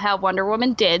saw how Wonder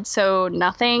Woman did. So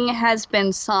nothing has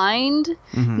been signed.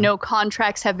 No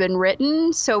contracts have been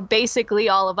written. So basically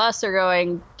all of us are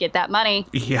going, get that money.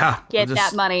 Yeah. Get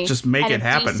that money. Just make it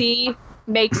happen. DC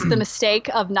makes the mistake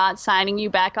of not signing you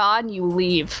back on, you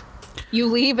leave. You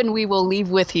leave and we will leave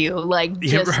with you. Like,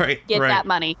 just get that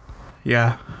money.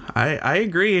 Yeah, I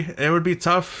agree. It would be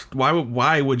tough.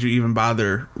 Why would you even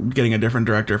bother getting a different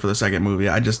director for the second movie?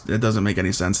 It doesn't make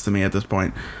any sense to me at this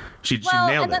point. She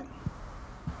nailed it.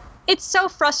 It's so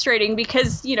frustrating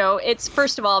because, it's,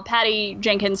 first of all, Patty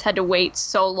Jenkins had to wait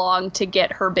so long to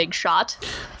get her big shot.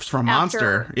 From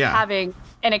Monster, yeah. Having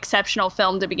an exceptional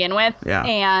film to begin with. Yeah.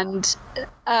 And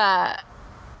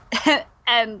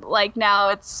and like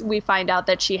now we find out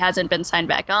that she hasn't been signed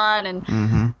back on,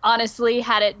 and honestly,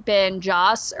 had it been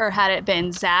Joss or had it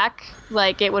been Zach,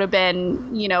 like, it would have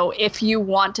been, if you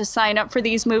want to sign up for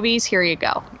these movies, here you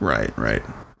go. Right.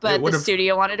 But the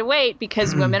studio wanted to wait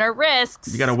because women are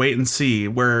risks. You got to wait and see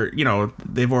where,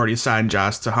 they've already signed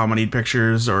Joss to how many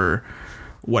pictures or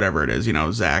whatever it is,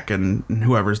 Zach and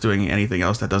whoever's doing anything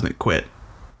else that doesn't quit.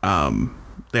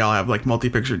 They all have like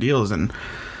multi-picture deals, and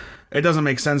it doesn't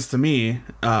make sense to me,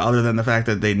 other than the fact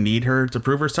that they need her to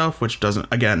prove herself, which doesn't,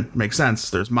 again, make sense.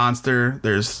 There's Monster,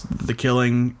 there's The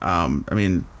Killing.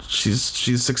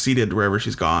 She's succeeded wherever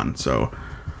she's gone, so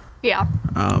yeah.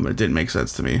 It didn't make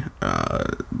sense to me.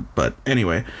 But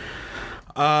anyway,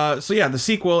 the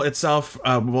sequel itself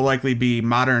will likely be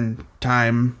modern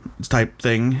time type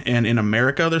thing, and in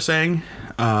America, they're saying.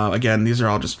 Again, these are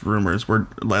all just rumors. We're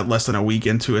less than a week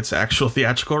into its actual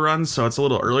theatrical run, so it's a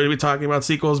little early to be talking about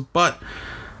sequels, but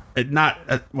not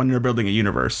when they're building a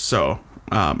universe. So,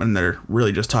 and they're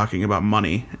really just talking about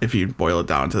money, if you boil it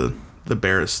down to the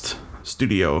barest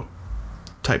studio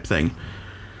type thing.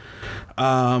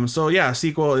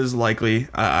 Sequel is likely,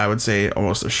 I would say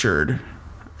almost assured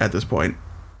at this point.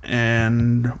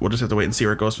 And we'll just have to wait and see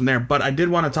where it goes from there. But I did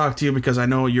want to talk to you because I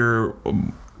know you're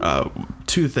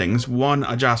two things. One,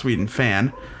 a Joss Whedon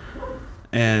fan,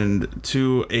 and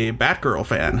two, a Batgirl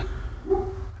fan.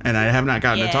 And I have not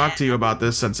gotten to talk to you about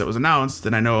this since it was announced.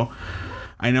 And I know,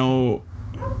 I don't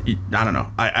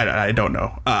know. I don't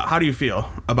know. How do you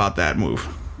feel about that move?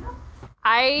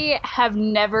 I have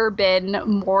never been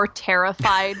more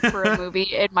terrified for a movie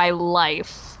in my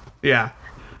life. Yeah.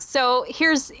 So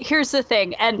here's the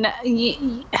thing, and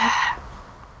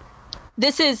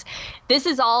this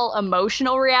is all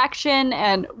emotional reaction,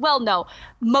 and no,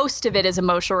 most of it is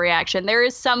emotional reaction. There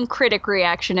is some critic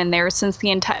reaction in there, since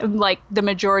the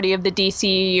majority of the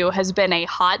DCEU has been a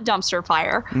hot dumpster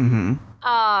fire.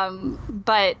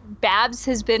 But Babs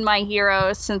has been my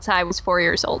hero since I was 4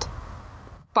 years old.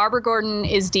 Barbara Gordon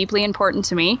is deeply important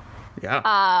to me. Yeah.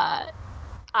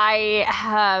 I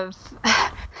have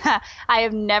I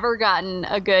have never gotten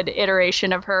a good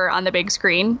iteration of her on the big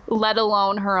screen, let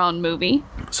alone her own movie.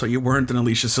 So you weren't an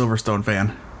Alicia Silverstone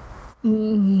fan?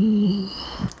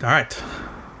 All right.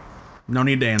 No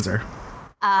need to answer.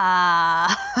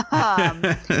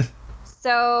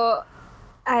 So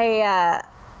I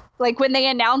like when they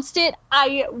announced it,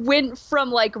 I went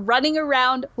from like running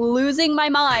around losing my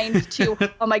mind to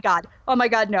oh my god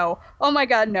no, oh my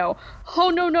god no, oh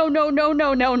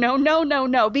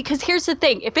no, because here's the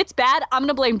thing, if it's bad, I'm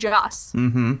gonna blame Joss.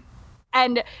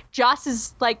 And Joss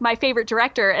is like my favorite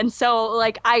director, and so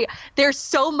like there's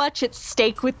so much at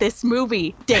stake with this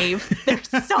movie, Dave. There's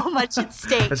so much at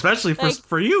stake, especially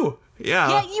for you.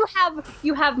 Yeah,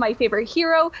 you have my favorite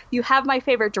hero, you have my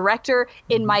favorite director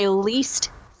in my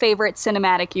least favorite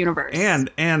cinematic universe.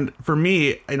 And for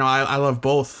me, you know, I love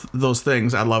both those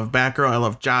things. I love Batgirl, I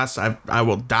love Joss. I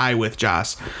will die with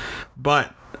Joss.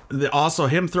 But also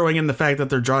him throwing in the fact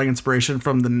that they're drawing inspiration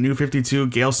from the New 52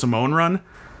 Gail Simone run,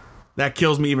 that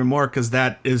kills me even more, because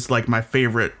that is like my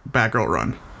favorite Batgirl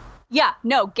run. Yeah,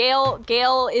 no,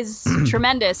 Gail is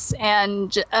tremendous,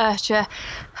 and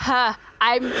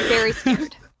I'm very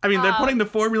scared. I mean, they're putting the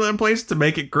formula in place to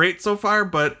make it great so far,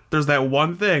 but there's that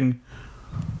one thing.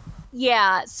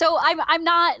 Yeah, so I'm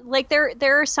not like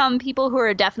there are some people who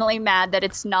are definitely mad that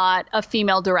it's not a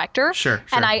female director. Sure.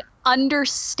 And I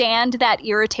understand that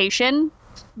irritation,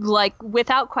 like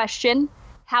without question.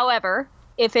 However,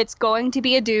 if it's going to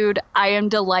be a dude, I am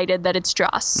delighted that it's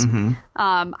Joss.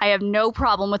 I have no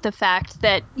problem with the fact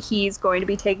that he's going to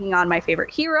be taking on my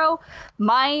favorite hero.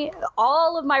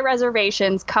 All of my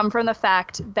reservations come from the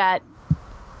fact that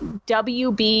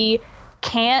WB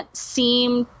can't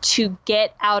seem to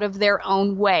get out of their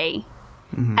own way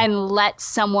and let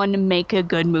someone make a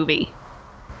good movie.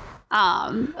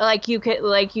 Like you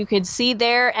could see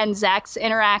there and Zack's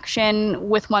interaction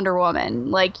with Wonder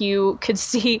Woman. Like you could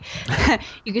see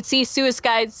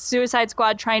Suicide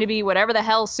Squad trying to be whatever the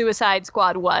hell Suicide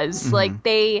Squad was. Like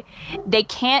they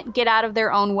can't get out of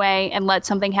their own way and let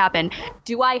something happen.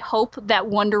 Do I hope that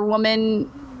Wonder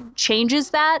Woman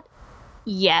changes that?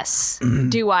 Yes.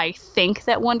 Do I think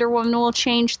that Wonder Woman will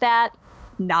change that?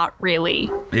 Not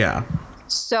really. Yeah.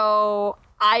 So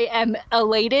I am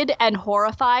elated and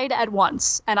horrified at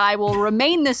once, and I will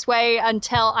remain this way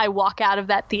until I walk out of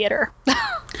that theater.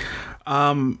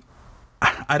 I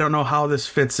don't know how this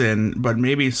fits in, but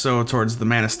maybe so towards the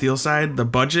Man of Steel side. The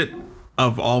budget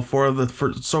of all four of the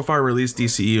so far released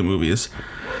DCU movies.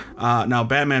 Now,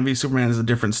 Batman v Superman is a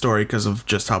different story because of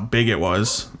just how big it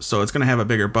was, so it's going to have a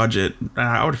bigger budget.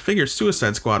 I would figure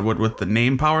Suicide Squad would, with the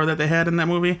name power that they had in that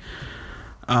movie.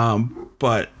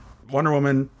 But Wonder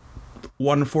Woman,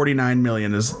 $149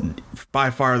 million is by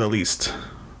far the least.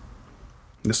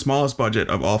 The smallest budget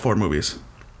of all four movies.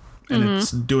 And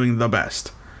it's doing the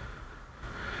best.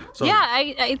 So, yeah,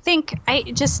 I think I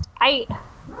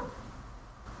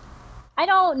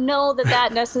don't know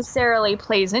that necessarily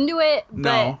plays into it,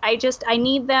 but I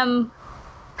need them.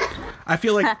 I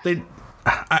feel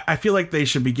like they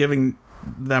should be giving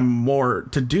them more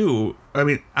to do. I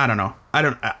mean, I don't know.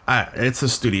 It's a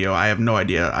studio. I have no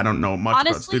idea. I don't know much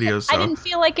about studios. So. I didn't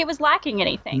feel like it was lacking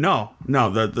anything. No.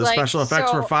 The special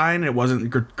effects were fine. It wasn't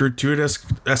gratuitous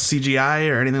CGI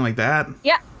or anything like that.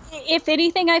 Yeah. If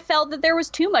anything, I felt that there was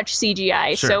too much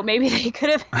CGI. Sure. So maybe they could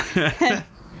have.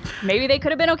 Maybe they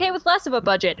could have been okay with less of a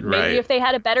budget. Maybe if they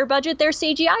had a better budget, their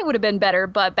CGI would have been better.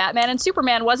 But Batman and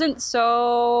Superman wasn't.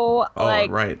 So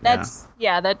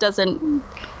that doesn't.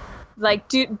 Like,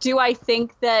 do I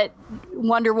think that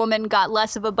Wonder Woman got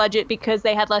less of a budget because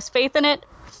they had less faith in it?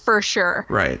 For sure.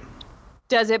 Right.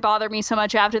 Does it bother me so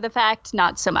much after the fact?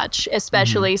 Not so much,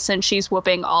 especially since she's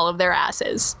whooping all of their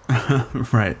asses.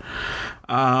 Right.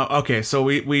 Okay, so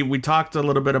we talked a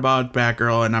little bit about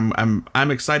Batgirl, and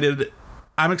I'm excited.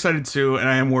 I'm excited too, and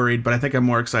I am worried, but I think I'm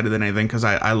more excited than anything because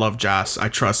I love Joss. I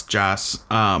trust Joss.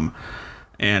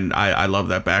 And I love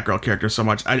that Batgirl character so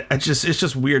much. It's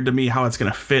just weird to me how it's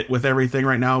going to fit with everything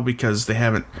right now because they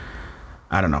haven't.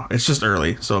 I don't know. It's just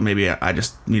early, so maybe I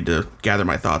just need to gather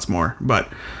my thoughts more.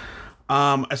 But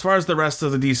as far as the rest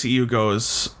of the DCU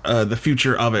goes, the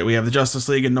future of it, we have the Justice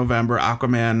League in November,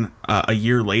 Aquaman a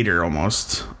year later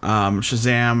almost,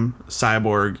 Shazam,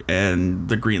 Cyborg, and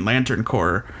the Green Lantern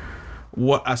Corps.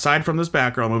 What, aside from this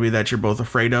Batgirl movie that you're both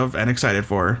afraid of and excited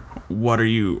for, what are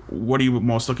you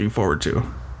most looking forward to?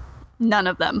 None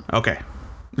of them. Okay.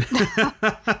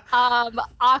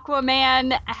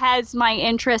 Aquaman has my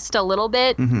interest a little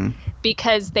bit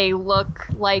because they look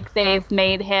like they've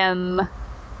made him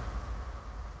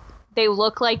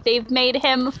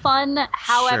fun.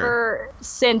 However,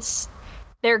 since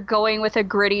they're going with a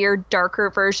grittier, darker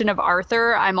version of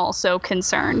Arthur, I'm also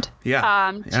concerned.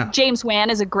 Yeah. James Wan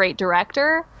is a great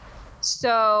director.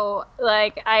 So,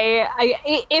 like,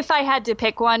 I if I had to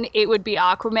pick one, it would be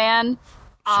Aquaman.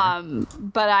 Sure.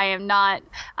 But I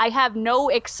have no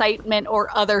excitement or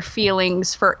other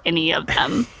feelings for any of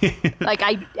them.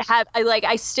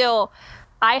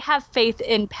 I have faith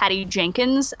in Patty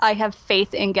Jenkins. I have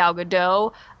faith in Gal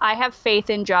Gadot. I have faith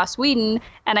in Joss Whedon.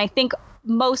 And I think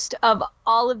most of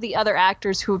all of the other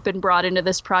actors who have been brought into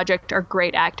this project are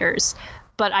great actors.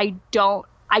 But I don't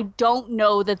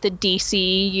know that the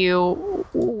DCU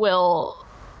will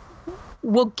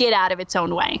get out of its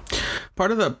own way.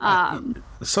 Part of the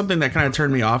something that kind of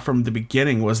turned me off from the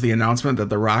beginning was the announcement that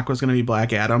The Rock was going to be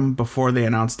Black Adam before they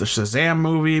announced the Shazam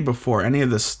movie, before any of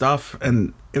this stuff.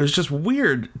 And it was just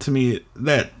weird to me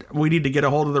that we need to get a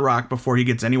hold of The Rock before he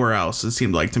gets anywhere else, it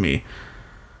seemed like to me.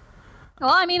 Well,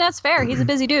 I mean, that's fair. He's a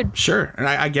busy dude. Sure. And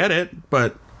I get it,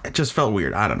 but it just felt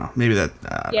weird. I don't know. Maybe that...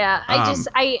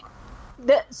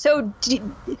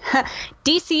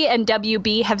 DC and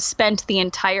WB have spent the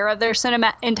entirety of their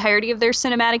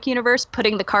cinematic universe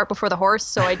putting the cart before the horse,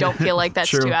 so I don't feel like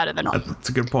that's too out of the norm. That's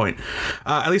a good point.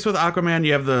 At least with Aquaman,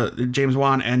 you have the James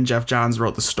Wan and Jeff Johns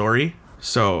wrote the story,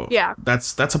 so yeah,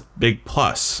 that's a big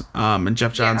plus. And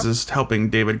Jeff Johns is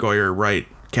helping David Goyer write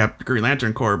Green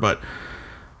Lantern Corps, but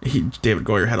David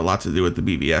Goyer had a lot to do with the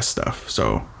BVS stuff,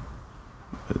 so.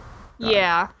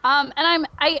 And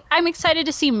I'm excited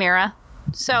to see Mera.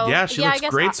 So yeah, she looks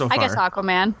great so far. I guess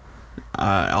Aquaman.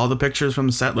 All the pictures from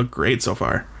the set look great so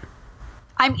far.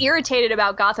 I'm irritated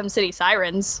about Gotham City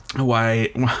Sirens. Why?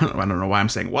 I don't know why I'm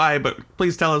saying why, but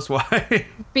please tell us why.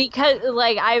 Because,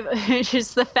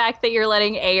 just the fact that you're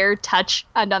letting Ayer touch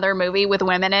another movie with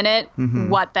women in it. Mm-hmm.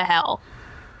 What the hell?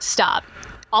 Stop.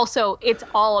 Also, it's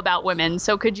all about women.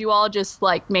 So could you all just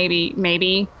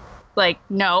maybe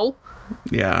no?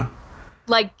 Yeah.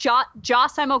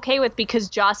 Joss I'm okay with because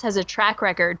Joss has a track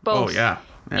record both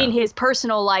in his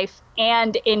personal life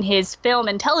and in his film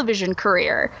and television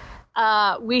career.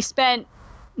 We spent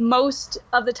most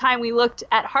of the time we looked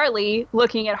at Harley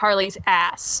looking at Harley's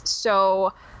ass.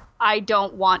 So I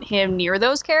don't want him near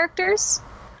those characters.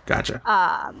 Gotcha.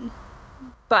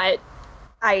 But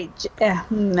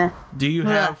do you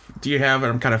have, and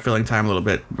I'm kind of filling time a little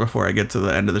bit before I get to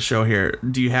the end of the show here.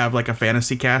 Do you have a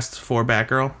fantasy cast for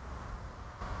Batgirl?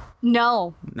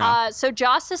 No. So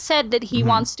Joss has said that he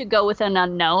wants to go with an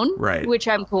unknown, right? Which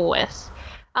I'm cool with.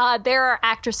 There are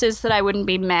actresses that I wouldn't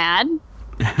be mad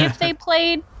if they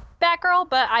played Batgirl,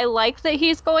 but I like that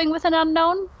he's going with an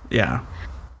unknown. Yeah.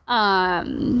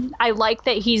 I like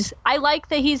that he's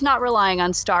not relying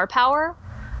on star power.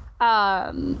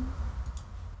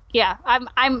 Yeah,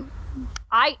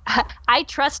 I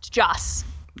trust Joss.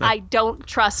 I don't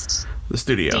trust the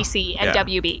studio, DC and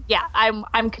WB. Yeah,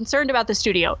 I'm concerned about the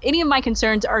studio. Any of my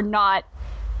concerns are not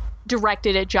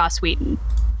directed at Joss Whedon.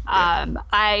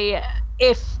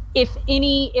 If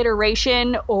any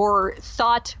iteration or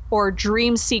thought or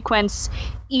dream sequence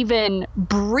even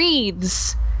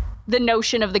breathes the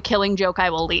notion of the Killing Joke, I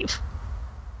will leave.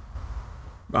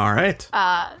 All right.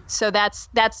 So that's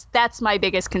my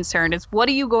biggest concern is what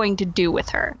are you going to do with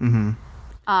her? Mm-hmm.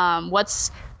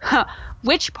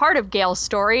 Which part of Gale's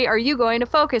story are you going to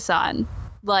focus on?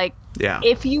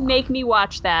 If you make me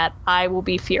watch that, I will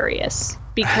be furious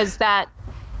because that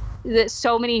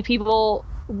so many people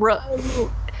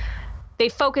they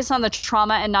focus on the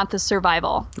trauma and not the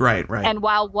survival. Right. And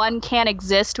while one can't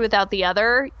exist without the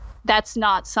other, that's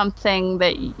not something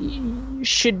that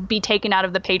should be taken out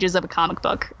of the pages of a comic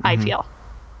book, I feel.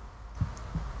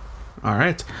 All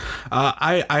right.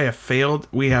 I have failed.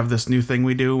 We have this new thing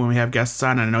we do when we have guests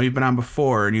on. And I know you've been on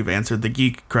before and you've answered the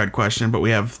Geek Cred question, but we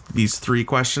have these 3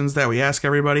 questions that we ask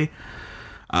everybody.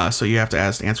 So you have to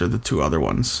answer the 2 other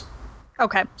ones.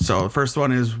 Okay. So the first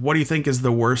one is, what do you think is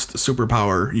the worst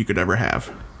superpower you could ever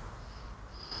have?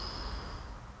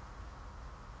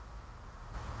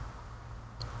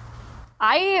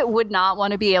 I would not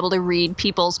want to be able to read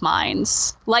people's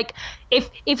minds. If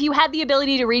you had the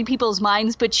ability to read people's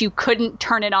minds, but you couldn't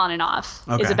turn it on and off,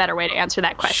 is a better way to answer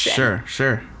that question.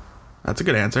 Sure. That's a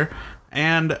good answer.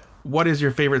 And what is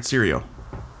your favorite cereal?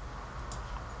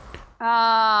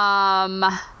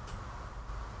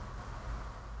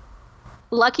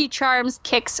 Lucky Charms,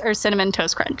 Kix, or Cinnamon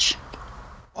Toast Crunch.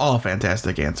 All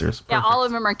fantastic answers. Perfect. Yeah, all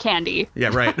of them are candy. Yeah,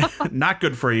 right. Not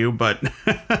good for you, but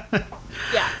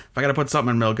yeah. If I got to put something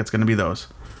in milk, it's going to be those.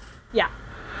 Yeah.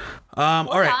 All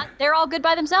right. Not. They're all good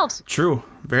by themselves. True.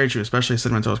 Very true, especially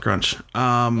Cinnamon Toast Crunch. Yes.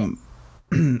 All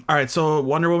right, so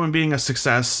Wonder Woman being a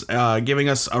success, giving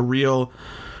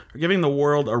the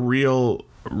world a real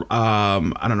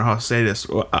I don't know how to say this,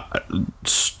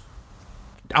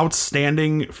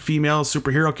 outstanding female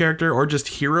superhero character or just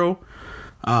hero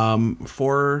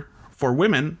for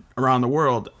women around the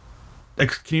world.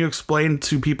 Can you explain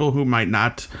to people who might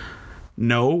not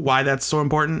know why that's so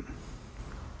important?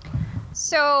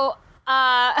 So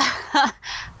I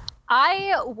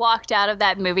walked out of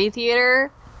that movie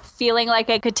theater feeling like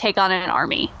I could take on an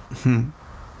army.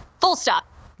 Full stop.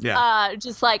 Yeah.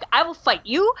 Just like, I will fight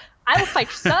you. I will fight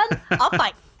your son. I'll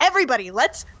fight everybody.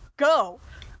 Let's go.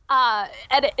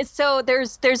 So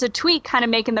there's a tweet kind of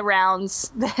making the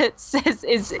rounds that says,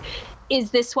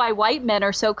 is this why white men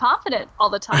are so confident all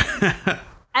the time?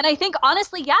 And I think,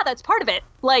 honestly, yeah, that's part of it.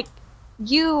 Like,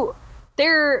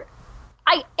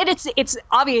 it's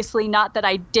obviously not that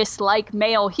I dislike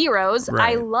male heroes.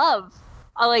 Right. I love,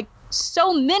 like,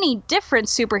 so many different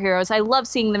superheroes. I love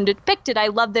seeing them depicted. I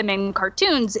love them in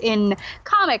cartoons, in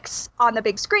comics, on the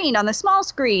big screen, on the small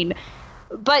screen.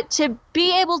 But to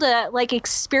be able to, like,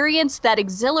 experience that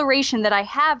exhilaration that I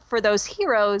have for those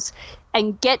heroes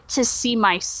and get to see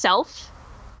myself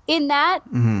in that,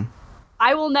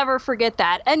 I will never forget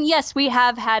that. And yes, we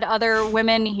have had other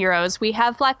women heroes. We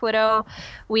have Black Widow.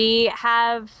 We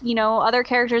have, other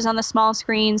characters on the small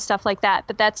screen, stuff like that.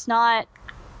 But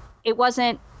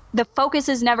the focus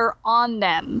is never on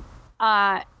them.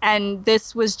 And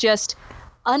this was just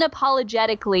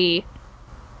unapologetically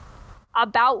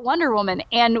about Wonder Woman.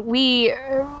 And we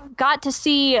got to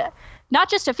see not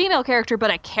just a female character,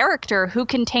 but a character who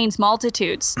contains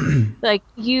multitudes. Like,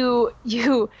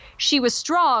 she was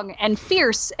strong and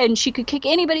fierce, and she could kick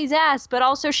anybody's ass, but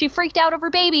also she freaked out over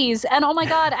babies. And oh my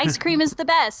God, ice cream is the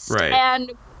best. Right.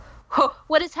 And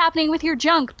what is happening with your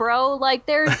junk, bro? Like,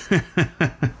 for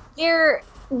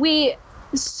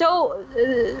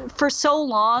so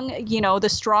long, the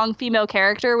strong female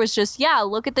character was just,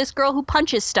 look at this girl who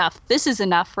punches stuff. This is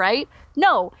enough, right?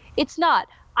 No, it's not.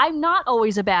 I'm not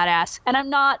always a badass, and I'm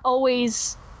not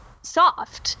always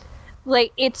soft.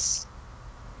 Like,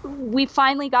 we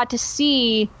finally got to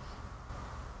see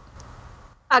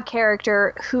a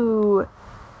character who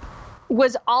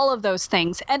was all of those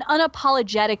things, and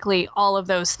unapologetically all of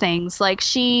those things. Like,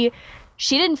 she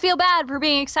didn't feel bad for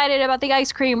being excited about the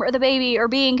ice cream or the baby or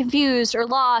being confused or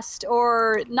lost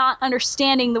or not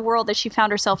understanding the world that she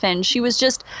found herself in. She was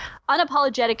just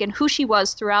unapologetic in who she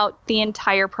was throughout the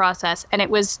entire process. And it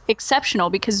was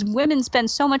exceptional because women spend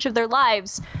so much of their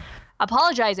lives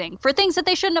apologizing for things that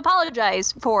they shouldn't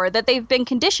apologize for, that they've been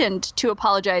conditioned to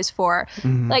apologize for.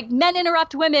 Like, men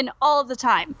interrupt women all of the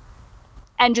time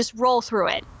and just roll through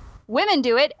it. Women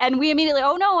do it and we immediately,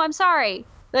 oh no, I'm sorry.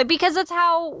 Like, because that's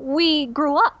how we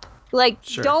grew up. Like,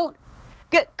 sure.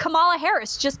 Kamala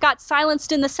Harris just got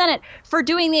silenced in the Senate for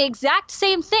doing the exact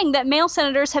same thing that male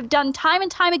senators have done time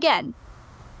and time again.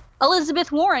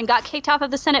 Elizabeth Warren got kicked off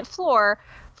of the Senate floor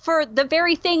for the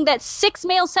very thing that 6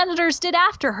 male senators did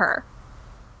after her.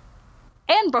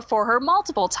 And before her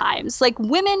multiple times. Like,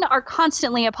 women are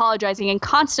constantly apologizing and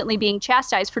constantly being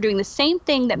chastised for doing the same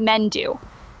thing that men do.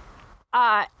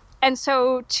 And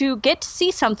so to get to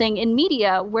see something in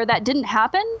media where that didn't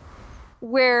happen,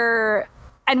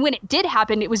 and when it did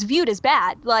happen, it was viewed as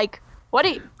bad. Like, what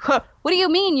do you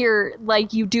mean you're,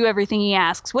 like, you do everything he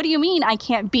asks? What do you mean I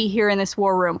can't be here in this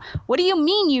war room? What do you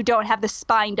mean you don't have the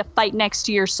spine to fight next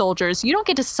to your soldiers? You don't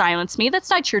get to silence me. That's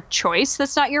not your choice.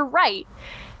 That's not your right.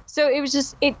 So it was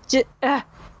just to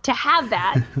have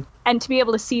that and to be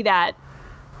able to see that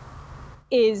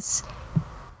is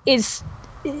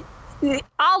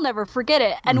I'll never forget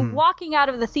it. And walking out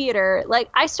of the theater, like,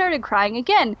 I started crying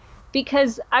again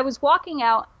because I was walking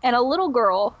out and a little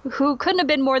girl who couldn't have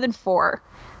been more than 4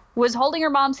 was holding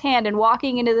her mom's hand and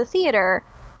walking into the theater.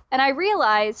 And I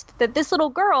realized that this little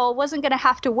girl wasn't going to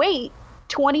have to wait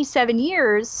 27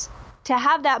 years to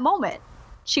have that moment.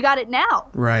 She got it now.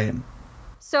 Right.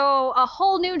 So a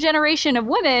whole new generation of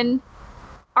women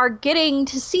are getting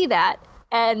to see that,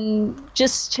 and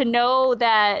just to know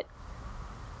that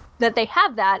they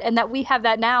have that and that we have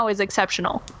that now is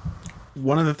exceptional.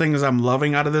 One of the things I'm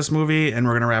loving out of this movie, and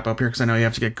we're going to wrap up here because I know you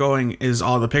have to get going, is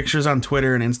all the pictures on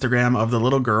Twitter and Instagram of the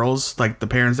little girls, like the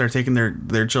parents that are taking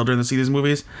their children to see these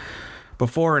movies,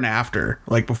 before and after.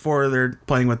 Like, before they're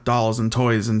playing with dolls and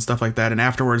toys and stuff like that, and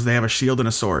afterwards they have a shield and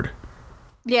a sword.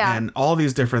 Yeah. And all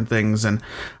these different things. And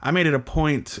I made it a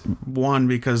point, one,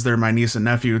 because they're my niece and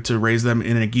nephew, to raise them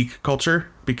in a geek culture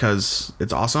because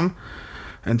it's awesome.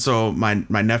 And so my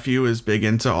nephew is big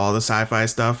into all the sci-fi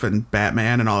stuff and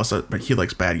Batman and all this stuff, but he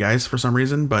likes bad guys for some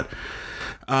reason. But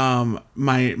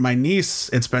my niece,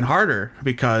 it's been harder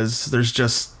because there's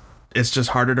just it's just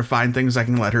harder to find things I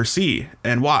can let her see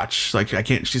and watch. Like, I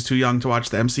can't, she's too young to watch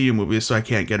the MCU movies, so I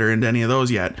can't get her into any of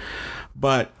those yet.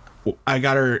 But I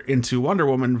got her into Wonder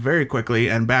Woman very quickly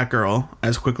and Batgirl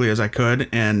as quickly as I could.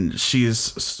 And she's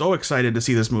so excited to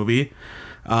see this movie.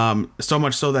 So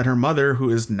much so that her mother, who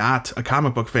is not a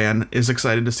comic book fan, is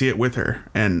excited to see it with her.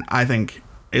 And I think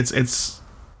it's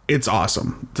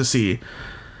awesome to see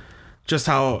just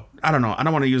how, I don't know, I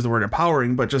don't want to use the word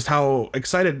empowering, but just how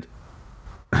excited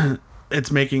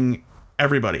it's making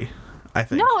everybody, I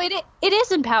think. No, it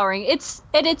is empowering. It's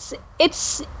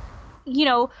you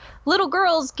know, little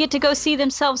girls get to go see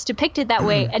themselves depicted that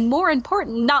way, and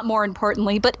not more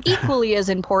importantly, but equally as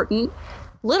important,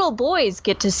 little boys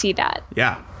get to see that.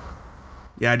 Yeah,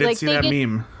 I did see that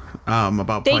meme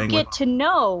about playing. They get to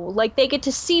know, like, they get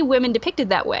to see women depicted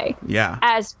that way. Yeah,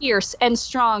 as fierce and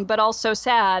strong, but also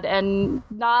sad and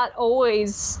not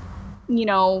always, you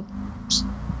know,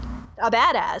 a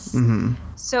badass. Mm-hmm.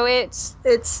 So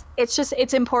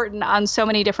it's important on so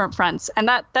many different fronts, and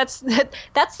that's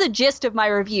the gist of my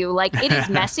review. Like, it is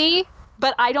messy,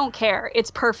 but I don't care. It's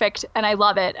perfect, and I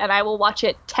love it, and I will watch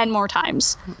it 10 more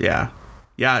times.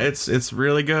 Yeah, it's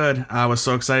really good. I was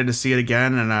so excited to see it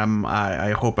again, and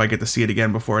I hope I get to see it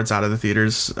again before it's out of the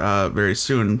theaters very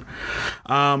soon.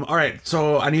 All right,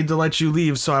 so I need to let you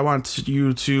leave, so I want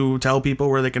you to tell people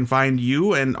where they can find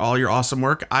you and all your awesome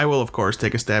work. I will, of course,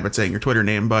 take a stab at saying your Twitter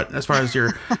name, but as far as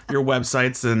your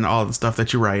websites and all the stuff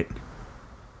that you write.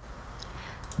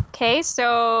 Okay,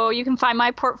 so you can find my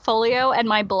portfolio and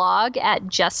my blog at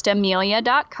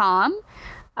justamelia.com.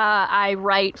 I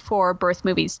write for Birth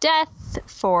Movies Death,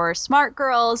 for Smart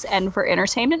Girls, and for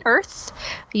Entertainment Earth.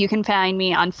 You can find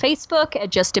me on Facebook at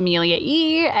Just Amelia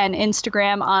E and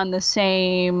Instagram on the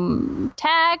same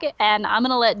tag. And I'm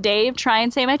going to let Dave try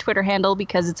and say my Twitter handle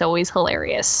because it's always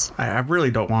hilarious. I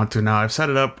really don't want to now. I've set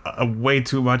it up way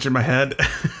too much in my head.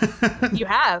 You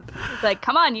have. It's like,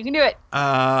 come on, you can do it.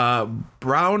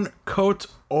 Brown Coat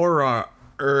Aura.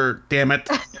 Damn it.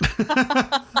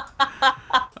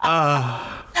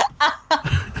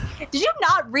 Did you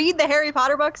not read the Harry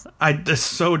Potter books? I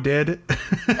just so did.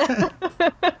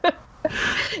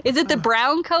 Is it the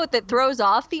brown coat that throws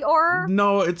off the aura?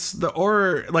 No, it's the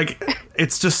aura. Like,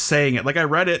 it's just saying it. Like, I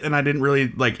read it and I didn't really,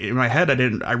 like, in my head,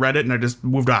 I read it and I just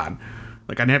moved on.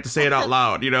 Like, I didn't have to say it out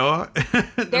loud, you know?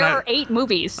 There are 8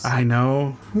 movies. I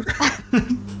know.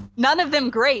 None of them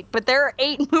great, but there are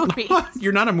 8 movies. What?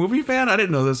 You're not a movie fan? I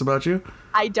didn't know this about you.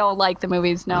 I don't like the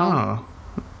movies, no. Oh.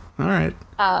 All right.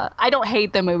 I don't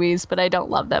hate the movies, but I don't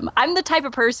love them. I'm the type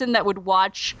of person that would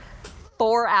watch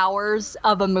 4 hours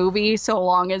of a movie so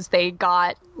long as they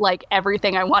got, like,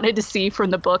 everything I wanted to see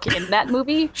from the book in that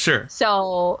movie. Sure.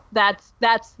 So that's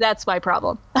my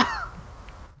problem.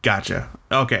 Gotcha.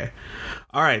 Okay.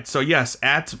 All right. So yes,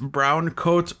 at Brown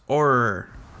Coat Horror.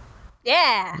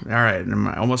 Yeah. All right.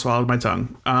 I almost swallowed my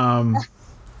tongue.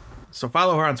 So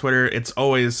follow her on Twitter. It's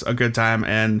always a good time,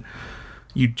 and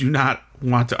you do not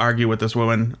want to argue with this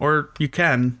woman, or you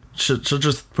can. She'll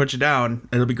just put you down.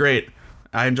 It'll be great.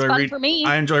 I enjoy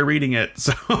reading it.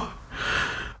 So,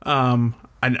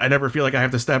 I never feel like I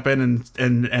have to step in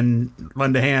and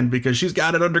lend a hand because she's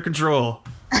got it under control.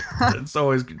 It's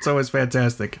always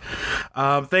fantastic.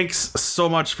 Thanks so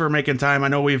much for making time. I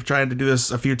know we've tried to do this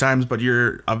a few times, but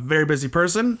you're a very busy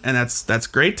person, and that's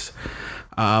great.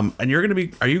 And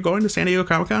are you going to San Diego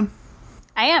Comic-Con?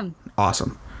 I am.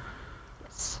 Awesome.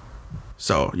 Yes.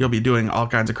 So you'll be doing all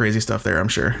kinds of crazy stuff there, I'm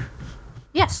sure.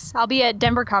 Yes, I'll be at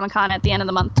Denver Comic-Con at the end of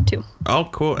the month, too. Oh,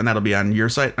 cool. And that'll be on your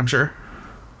site, I'm sure?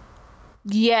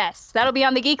 Yes, that'll be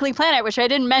on the Geekly Planet, which I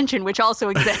didn't mention, which also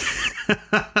exists.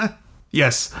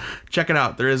 Yes, check it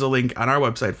out. There is a link on our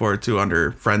website for it, too,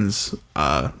 under friends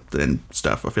and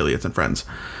stuff, affiliates and friends.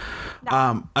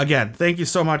 No. Again, thank you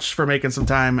so much for making some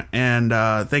time, and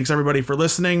thanks everybody for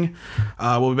listening.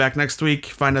 We'll be back next week.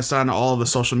 Find us on all of the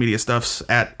social media stuffs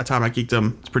at Atomic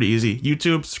Geekdom. It's pretty easy.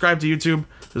 YouTube, subscribe to YouTube.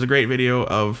 There's a great video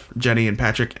of Jenny and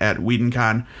Patrick at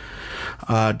WhedonCon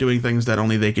doing things that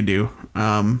only they can do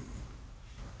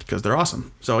because they're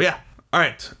awesome. So yeah, all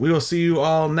right, we will see you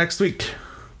all next week.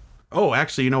 Oh,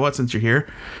 actually, you know what? Since you're here,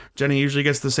 Jenny usually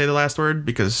gets to say the last word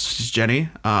because she's Jenny.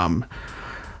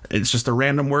 It's just a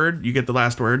random word. You get the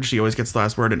last word. She always gets the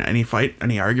last word in any fight,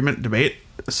 any argument, debate.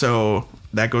 So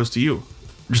that goes to you.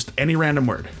 Just any random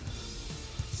word.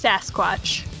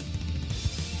 Sasquatch.